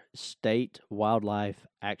for State Wildlife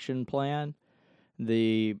Action Plan,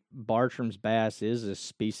 the Bartram's bass is a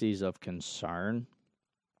species of concern.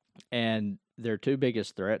 And their two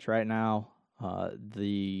biggest threats right now,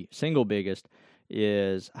 the single biggest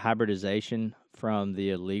is hybridization from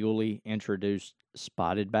the illegally introduced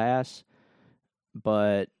spotted bass,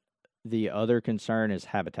 but the other concern is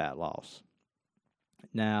habitat loss.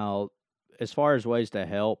 Now, as far as ways to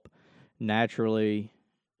help, naturally,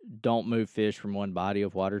 don't move fish from one body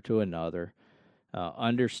of water to another.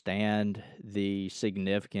 Understand the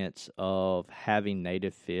significance of having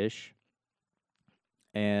native fish.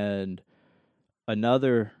 And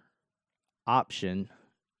another option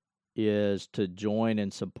is to join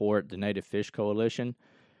and support the Native Fish Coalition,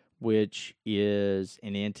 which is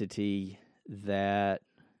an entity that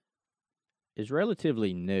is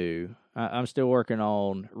relatively new. I'm still working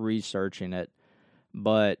on researching it,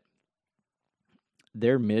 but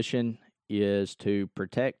their mission is to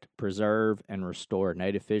protect, preserve, and restore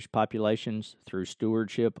native fish populations through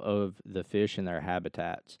stewardship of the fish and their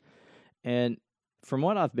habitats. And from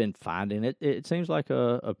what I've been finding, it seems like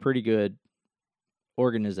a pretty good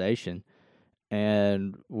organization.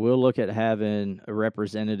 And we'll look at having a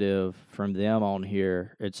representative from them on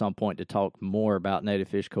here at some point to talk more about Native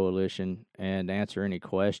Fish Coalition and answer any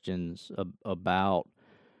questions about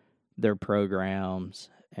their programs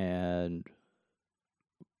and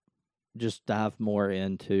just dive more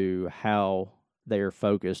into how they are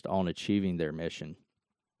focused on achieving their mission.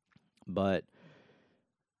 But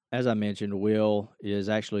as I mentioned, Will is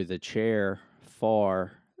actually the chair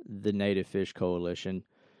for the Native Fish Coalition.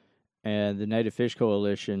 And the Native Fish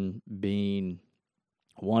Coalition being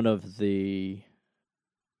one of the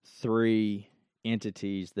three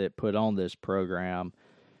entities that put on this program,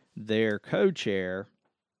 their co-chair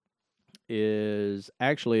is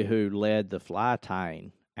actually who led the fly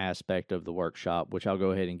tying aspect of the workshop, which I'll go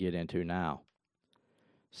ahead and get into now.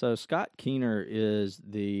 So Scott Keener is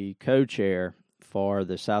the co-chair for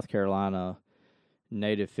the South Carolina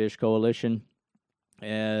Native Fish Coalition,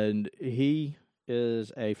 and he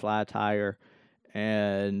is a fly tyer,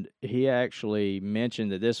 and he actually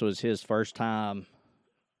mentioned that this was his first time,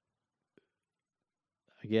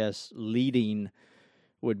 I guess leading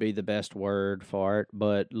would be the best word for it,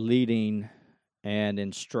 but leading and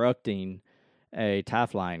instructing a tie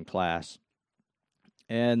flying class.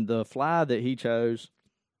 And the fly that he chose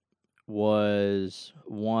was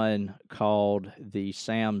one called the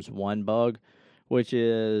Sam's One Bug, which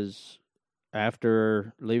is,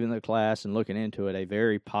 after leaving the class and looking into it, a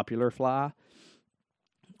very popular fly,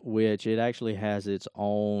 which it actually has its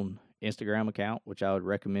own Instagram account, which I would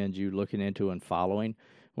recommend you looking into and following.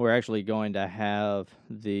 We're actually going to have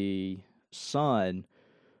the son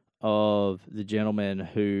of the gentleman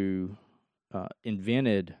who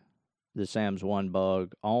invented the Sam's One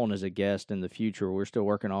Bug on as a guest in the future. We're still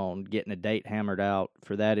working on getting a date hammered out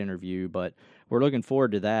for that interview, but we're looking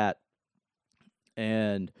forward to that.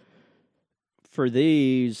 And for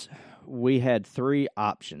these, we had three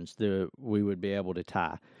options that we would be able to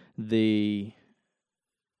tie. The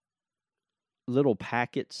little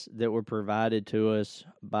packets that were provided to us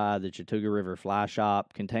by the Chattooga River Fly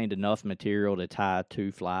Shop contained enough material to tie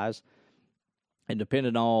two flies. And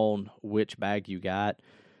depending on which bag you got,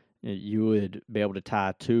 you would be able to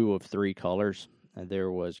tie two of three colors. And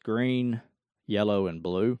there was green, yellow, and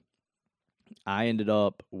blue. I ended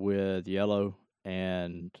up with yellow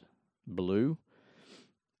and blue.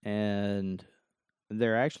 And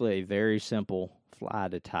they're actually a very simple fly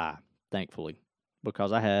to tie, thankfully,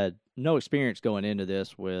 because I had no experience going into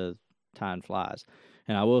this with tying flies.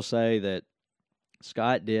 And I will say that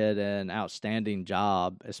Scott did an outstanding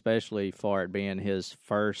job, especially for it being his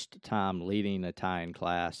first time leading a tying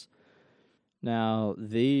class. Now,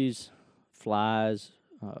 these flies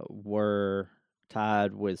were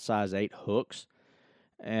tied with size 8 hooks,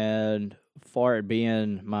 and far it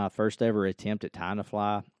being my first ever attempt at tying a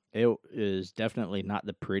fly, it is definitely not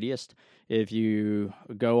the prettiest. If you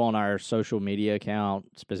go on our social media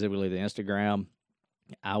account, specifically the Instagram,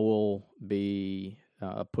 I will be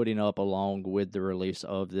putting up, along with the release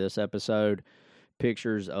of this episode,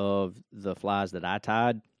 pictures of the flies that I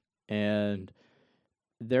tied, and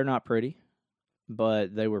they're not pretty,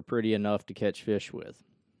 but they were pretty enough to catch fish with.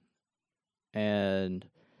 And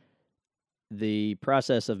the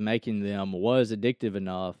process of making them was addictive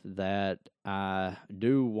enough that I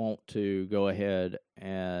do want to go ahead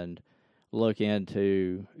and look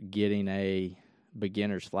into getting a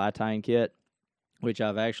beginner's fly tying kit, which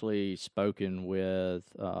I've actually spoken with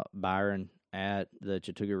Byron at the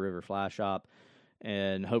Chattooga River Fly Shop,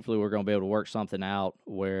 and hopefully we're going to be able to work something out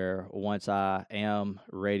where once I am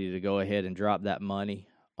ready to go ahead and drop that money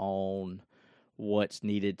on what's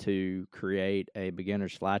needed to create a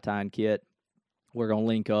beginner's fly tying kit, we're going to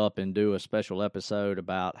link up and do a special episode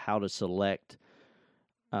about how to select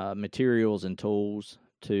materials and tools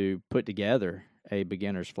to put together a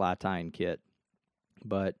beginner's fly tying kit.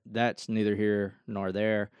 But that's neither here nor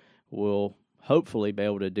there. We'll hopefully be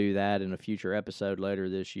able to do that in a future episode later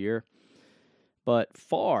this year. But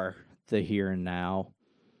for the here and now,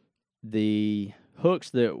 the hooks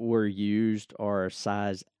that were used are a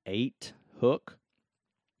size 8 hook,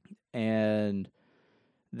 and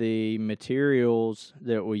the materials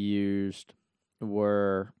that we used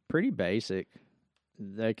were pretty basic.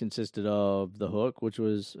 They consisted of the hook, which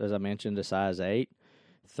was, as I mentioned, a size 8,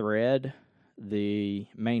 thread. The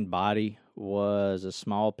main body was a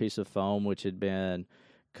small piece of foam which had been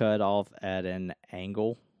cut off at an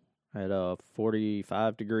angle, at a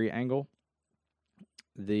 45-degree angle.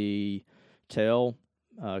 The tail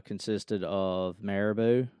consisted of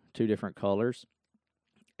marabou, 2 different colors,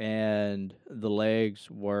 and the legs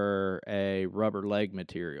were a rubber leg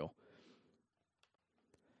material.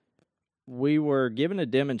 We were given a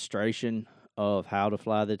demonstration of how to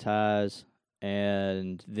fly the ties,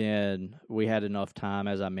 and then we had enough time,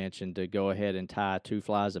 as I mentioned, to go ahead and tie 2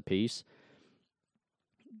 flies apiece.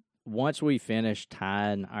 Once we finished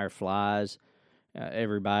tying our flies,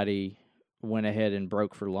 everybody went ahead and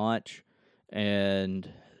broke for lunch, and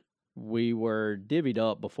we were divvied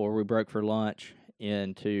up before we broke for lunch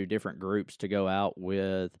into different groups to go out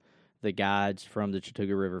with the guides from the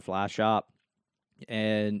Chattooga River Fly Shop.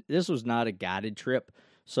 And this was not a guided trip,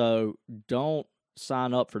 so don't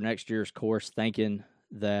sign up for next year's course thinking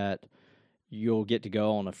that you'll get to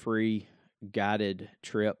go on a free guided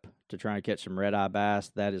trip to try and catch some red-eye bass.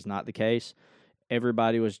 That is not the case.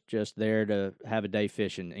 Everybody was just there to have a day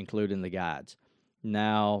fishing, including the guides.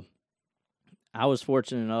 Now, I was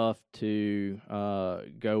fortunate enough to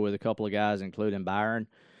go with a couple of guys, including Byron,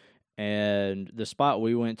 and the spot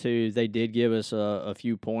we went to, they did give us a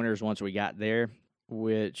few pointers once we got there,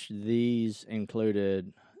 which these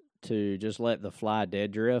included to just let the fly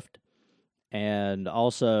dead drift, and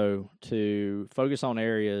also to focus on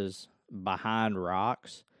areas behind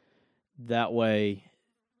rocks. That way,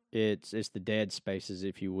 it's the dead spaces,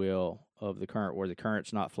 if you will, of the current, where the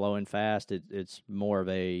current's not flowing fast. It's more of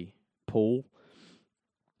a pool.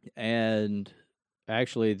 And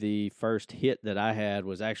actually, the first hit that I had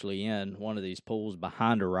was actually in one of these pools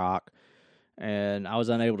behind a rock, and I was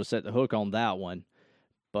unable to set the hook on that one.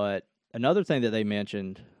 But another thing that they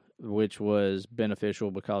mentioned, which was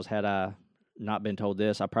beneficial, because had I not been told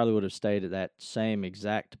this, I probably would have stayed at that same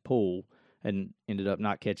exact pool and ended up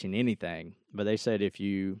not catching anything. But they said if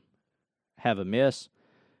you have a miss,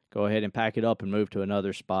 go ahead and pack it up and move to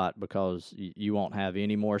another spot, because you won't have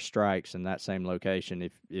any more strikes in that same location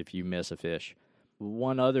if you miss a fish.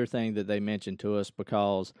 One other thing that they mentioned to us,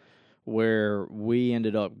 because where we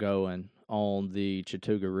ended up going on the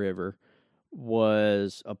Chattooga River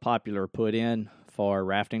was a popular put-in for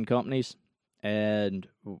rafting companies, and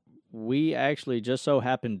we actually just so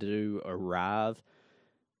happened to arrive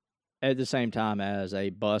at the same time as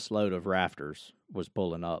a busload of rafters was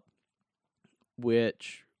pulling up,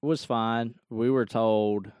 which was fine. We were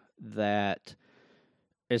told that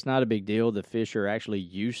it's not a big deal. The fish are actually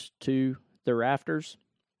used to the rafters,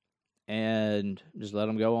 and just let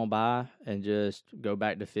them go on by and just go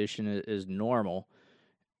back to fishing as normal.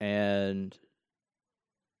 And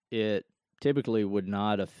it typically would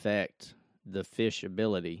not affect the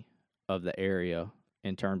fishability of the area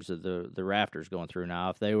in terms of the rafters going through. Now,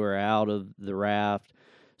 if they were out of the raft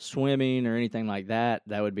swimming or anything like that,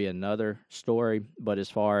 that would be another story. But as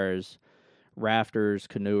far as rafters,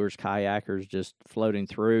 canoers, kayakers just floating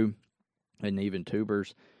through, and even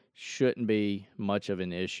tubers, shouldn't be much of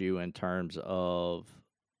an issue in terms of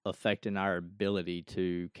affecting our ability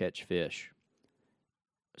to catch fish.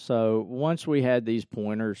 So once we had these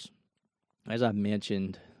pointers, as I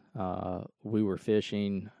mentioned, we were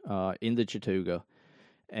fishing in the Chattooga,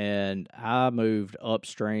 and I moved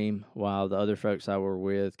upstream while the other folks I were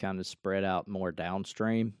with kind of spread out more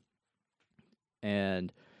downstream.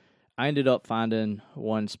 And I ended up finding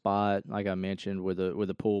one spot, like I mentioned, with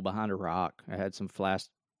a pool behind a rock. I had some fast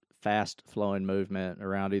flowing movement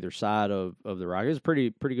around either side of the rock. It was a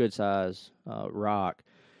pretty good size rock,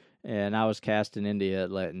 and I was casting into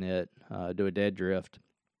it, letting it do a dead drift.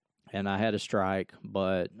 And I had a strike,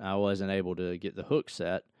 but I wasn't able to get the hook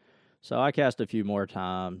set. So I cast a few more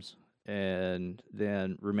times and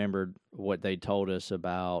then remembered what they told us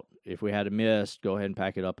about if we had a miss, go ahead and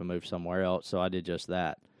pack it up and move somewhere else. So I did just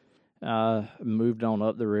that. Moved on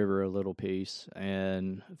up the river a little piece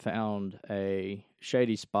and found a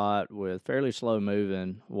shady spot with fairly slow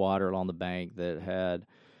moving water along the bank that had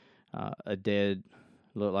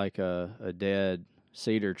looked like a dead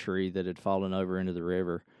cedar tree that had fallen over into the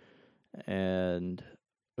river, and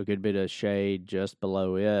a good bit of shade just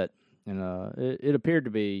below it. And it appeared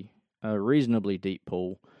to be a reasonably deep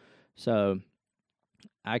pool. So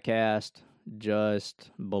I cast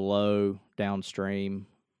just below downstream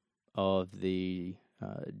of the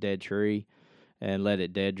dead tree and let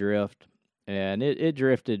it dead drift. And it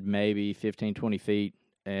drifted maybe 15, 20 feet,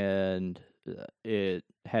 and it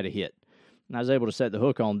had a hit. And I was able to set the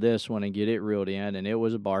hook on this one and get it reeled in, and it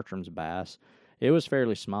was a Bartram's bass. It was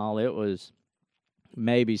fairly small. It was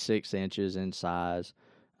maybe 6 inches in size,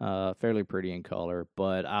 fairly pretty in color,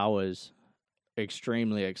 but I was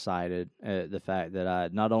extremely excited at the fact that I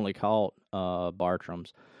had not only caught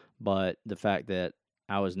Bartram's, but the fact that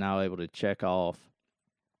I was now able to check off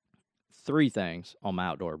 3 things on my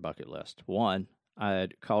outdoor bucket list. 1, I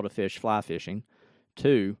had caught a fish fly fishing.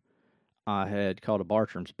 2, I had caught a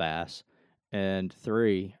Bartram's bass. And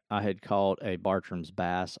 3, I had caught a Bartram's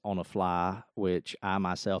bass on a fly, which I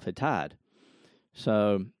myself had tied.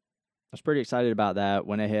 So I was pretty excited about that.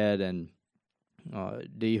 Went ahead and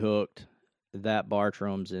dehooked that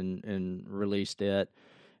Bartram's and released it,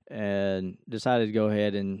 and decided to go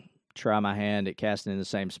ahead and try my hand at casting in the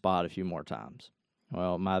same spot a few more times.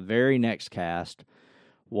 Well, my very next cast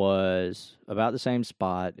was about the same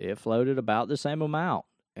spot. It floated about the same amount,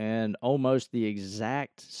 and almost the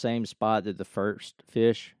exact same spot that the first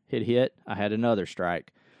fish had hit, I had another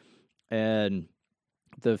strike. And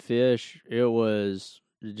the fish, it was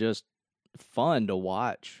just fun to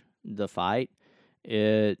watch the fight.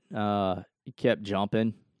 It kept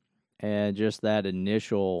jumping, and just that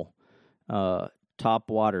initial top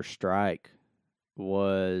water strike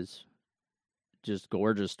was just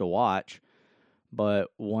gorgeous to watch. But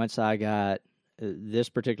once I got this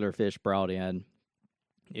particular fish brought in,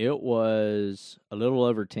 it was a little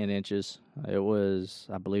over 10 inches. It was,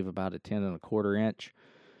 I believe, about a 10 1/4 inch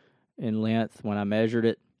in length when I measured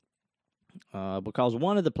it. Because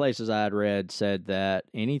one of the places I had read said that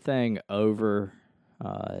anything over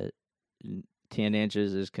 10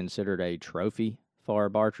 inches is considered a trophy for a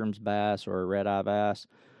Bartram's bass or a Redeye bass.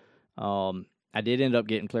 I did end up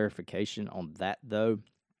getting clarification on that, though.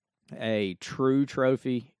 A true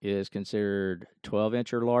trophy is considered 12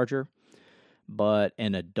 inch or larger, but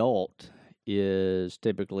an adult is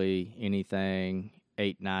typically anything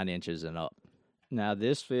 8, 9 inches and up. Now,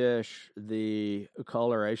 this fish, the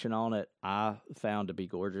coloration on it, I found to be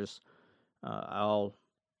gorgeous. I'll,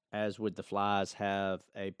 as with the flies, have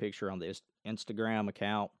a picture on the Instagram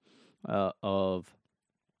account of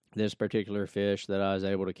this particular fish that I was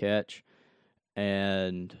able to catch,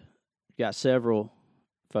 and got several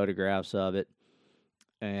photographs of it.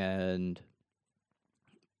 And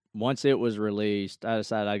once it was released, I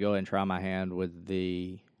decided I'd go ahead and try my hand with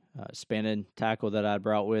the spinning tackle that I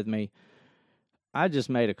brought with me. I just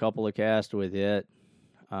made a couple of casts with it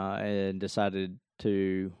and decided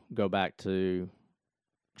to go back to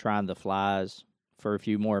trying the flies for a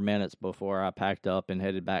few more minutes before I packed up and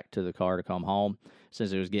headed back to the car to come home,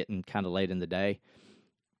 since it was getting kind of late in the day.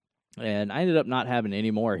 And I ended up not having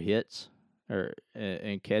any more hits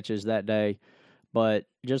and catches that day, but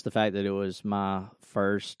just the fact that it was my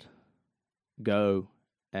first go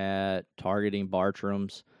at targeting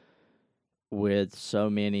Bartrams with so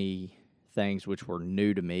many things which were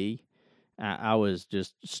new to me, I was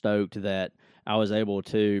just stoked that I was able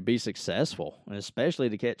to be successful, and especially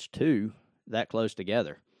to catch 2 that close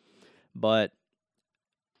together. But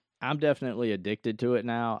I'm definitely addicted to it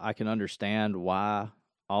now. I can understand why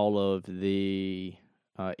all of the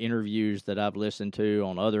interviews that I've listened to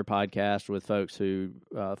on other podcasts with folks who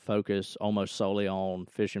focus almost solely on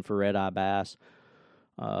fishing for Redeye bass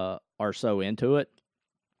are so into it.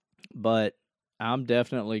 But I'm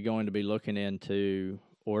definitely going to be looking into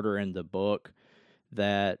ordering the book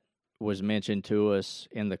that was mentioned to us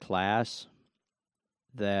in the class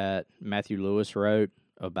that Matthew Lewis wrote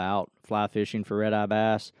about fly fishing for redeye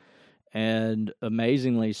bass. And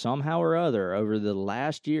amazingly, somehow or other, over the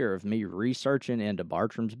last year of me researching into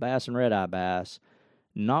Bartram's bass and redeye bass,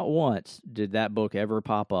 not once did that book ever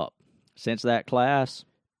pop up. Since that class,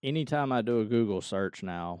 anytime I do a Google search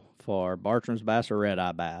now for Bartram's bass or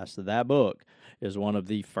redeye bass, that book is one of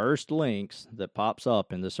the first links that pops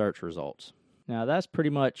up in the search results. Now, that's pretty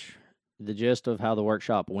much the gist of how the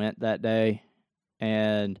workshop went that day.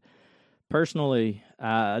 And personally,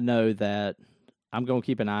 I know that I'm going to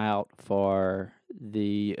keep an eye out for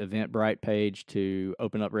the Eventbrite page to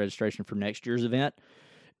open up registration for next year's event.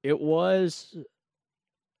 It was,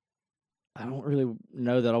 I don't really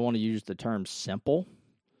know that I want to use the term simple,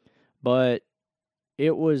 but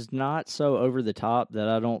it was not so over the top that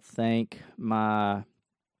I don't think my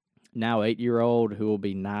now 8-year-old, who will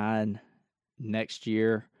be 9 next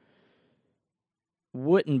year,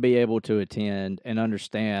 wouldn't be able to attend and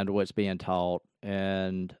understand what's being taught.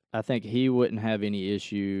 And I think he wouldn't have any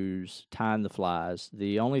issues tying the flies.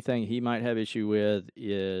 The only thing he might have issue with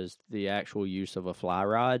is the actual use of a fly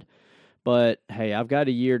rod. But hey, I've got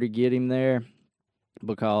a year to get him there,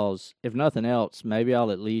 because if nothing else, maybe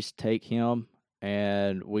I'll at least take him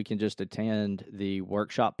and we can just attend the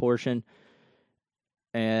workshop portion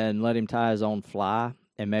and let him tie his own fly,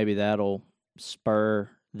 and maybe that'll spur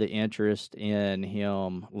the interest in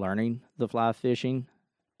him learning the fly fishing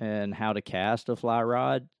and how to cast a fly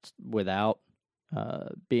rod without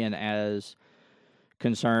being as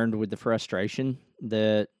concerned with the frustration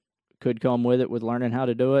that could come with it with learning how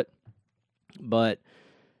to do it. But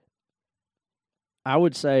I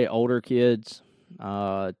would say older kids,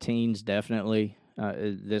 teens definitely,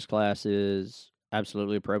 this class is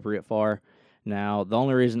absolutely appropriate for. Now, the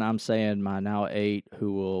only reason I'm saying my now 8,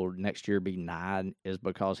 who will next year be 9, is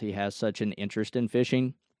because he has such an interest in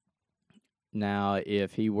fishing. Now,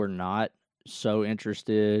 if he were not so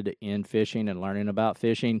interested in fishing and learning about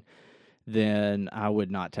fishing, then I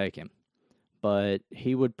would not take him. But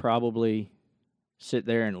he would probably sit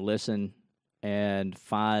there and listen and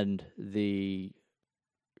find the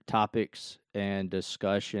topics and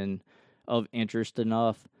discussion of interest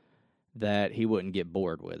enough that he wouldn't get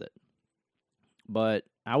bored with it. But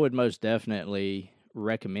I would most definitely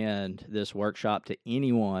recommend this workshop to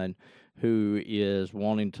anyone who is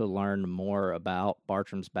wanting to learn more about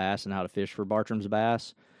Bartram's bass and how to fish for Bartram's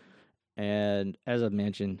bass. And as I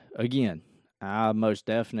mentioned, again, I most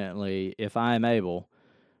definitely, if I am able,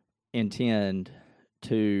 intend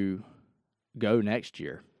to go next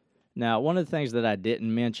year. Now, one of the things that I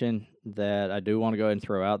didn't mention that I do want to go ahead and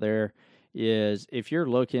throw out there is if you're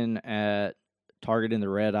looking at targeting the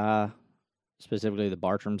redeye, specifically the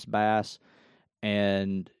Bartram's bass,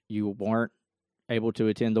 and you weren't able to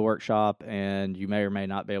attend the workshop, and you may or may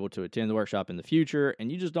not be able to attend the workshop in the future,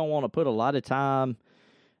 and you just don't want to put a lot of time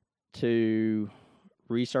to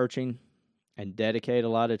researching and dedicate a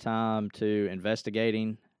lot of time to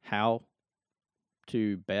investigating how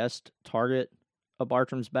to best target a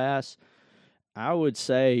Bartram's bass, I would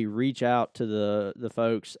say reach out to the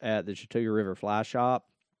folks at the Chattooga River Fly Shop.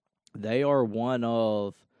 They are one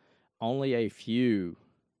of only a few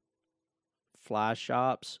fly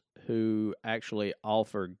shops who actually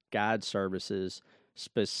offer guide services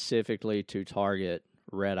specifically to target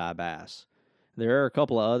redeye bass. There are a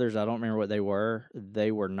couple of others. I don't remember what they were.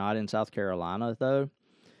 They were not in South Carolina, though.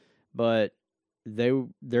 But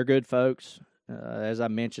they're good folks. As I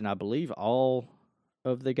mentioned, I believe all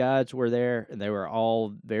of the guides were there, and they were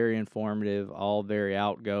all very informative, all very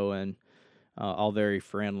outgoing, all very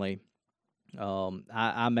friendly.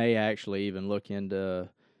 I may actually even look into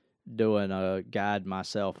doing a guide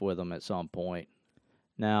myself with them at some point.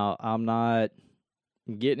 Now, I'm not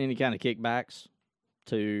getting any kind of kickbacks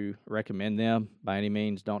to recommend them by any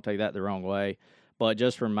means. Don't take that the wrong way. But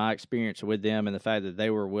just from my experience with them and the fact that they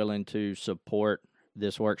were willing to support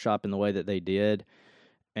this workshop in the way that they did,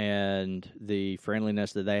 and the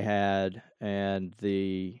friendliness that they had, and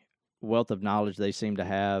the wealth of knowledge they seemed to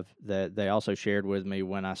have that they also shared with me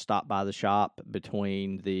when I stopped by the shop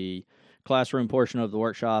between the classroom portion of the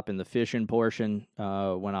workshop and the fishing portion,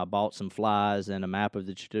 when I bought some flies and a map of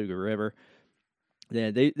the Chattooga River.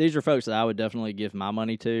 Yeah, these are folks that I would definitely give my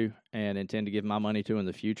money to and intend to give my money to in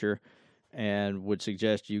the future, and would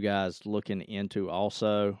suggest you guys looking into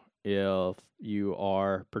also if you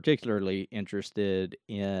are particularly interested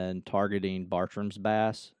in targeting Bartram's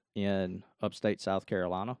bass in upstate South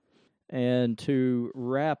Carolina. And to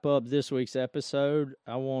wrap up this week's episode,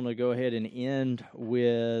 I want to go ahead and end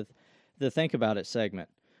with the Think About It segment.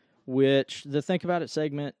 which the Think About It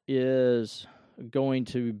segment is going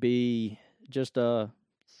to be just a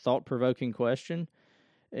thought-provoking question,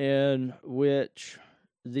 in which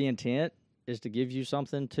the intent is to give you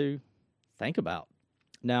something to think about.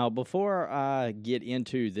 Now, before I get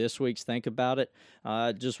into this week's Think About It,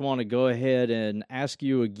 I just want to go ahead and ask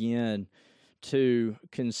you again to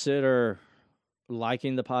consider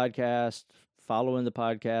liking the podcast, following the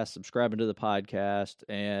podcast, subscribing to the podcast,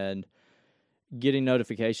 and getting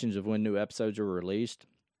notifications of when new episodes are released.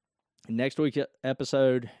 Next week's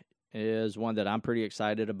episode is one that I'm pretty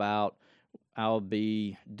excited about. I'll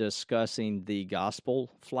be discussing the gospel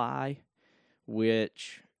fly,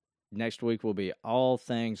 which next week will be all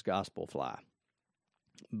things gospel fly.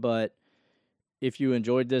 But if you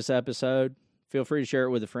enjoyed this episode, feel free to share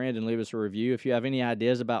it with a friend and leave us a review. If you have any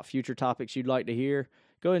ideas about future topics you'd like to hear,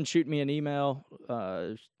 go ahead and shoot me an email.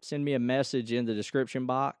 Send me a message in the description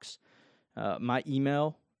box. My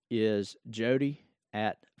email is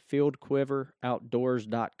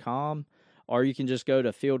jody@fieldquiveroutdoors.com, or you can just go to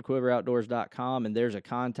fieldquiveroutdoors.com and there's a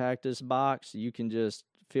contact us box. You can just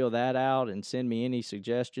fill that out and send me any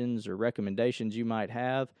suggestions or recommendations you might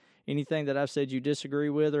have. Anything that I've said you disagree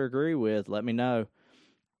with or agree with, let me know.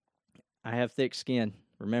 I have thick skin.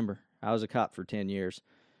 Remember, I was a cop for 10 years.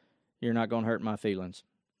 You're not going to hurt my feelings.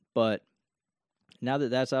 But now that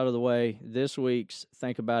that's out of the way, this week's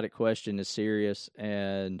Think About It question is serious,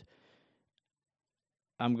 and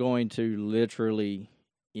I'm going to literally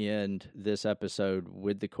end this episode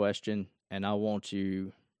with the question, and I want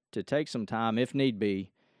you to take some time, if need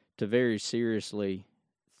be, to very seriously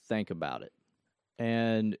think about it.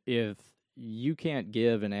 And if you can't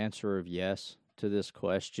give an answer of yes to this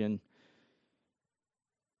question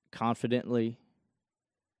confidently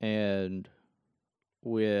and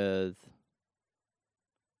with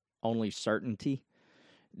only certainty,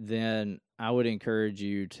 then I would encourage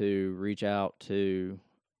you to reach out to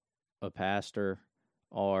a pastor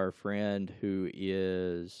or friend who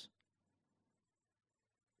is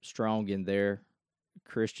strong in their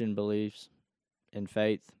Christian beliefs and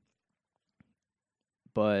faith.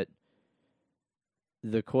 But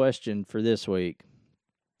the question for this week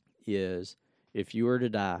is, if you were to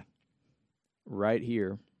die right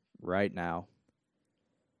here, right now,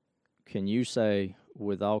 can you say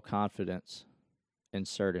with all confidence and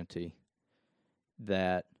certainty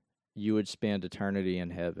that you would spend eternity in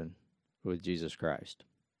heaven with Jesus Christ?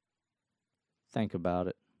 Think about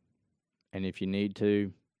it. And if you need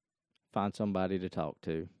to, find somebody to talk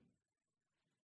to.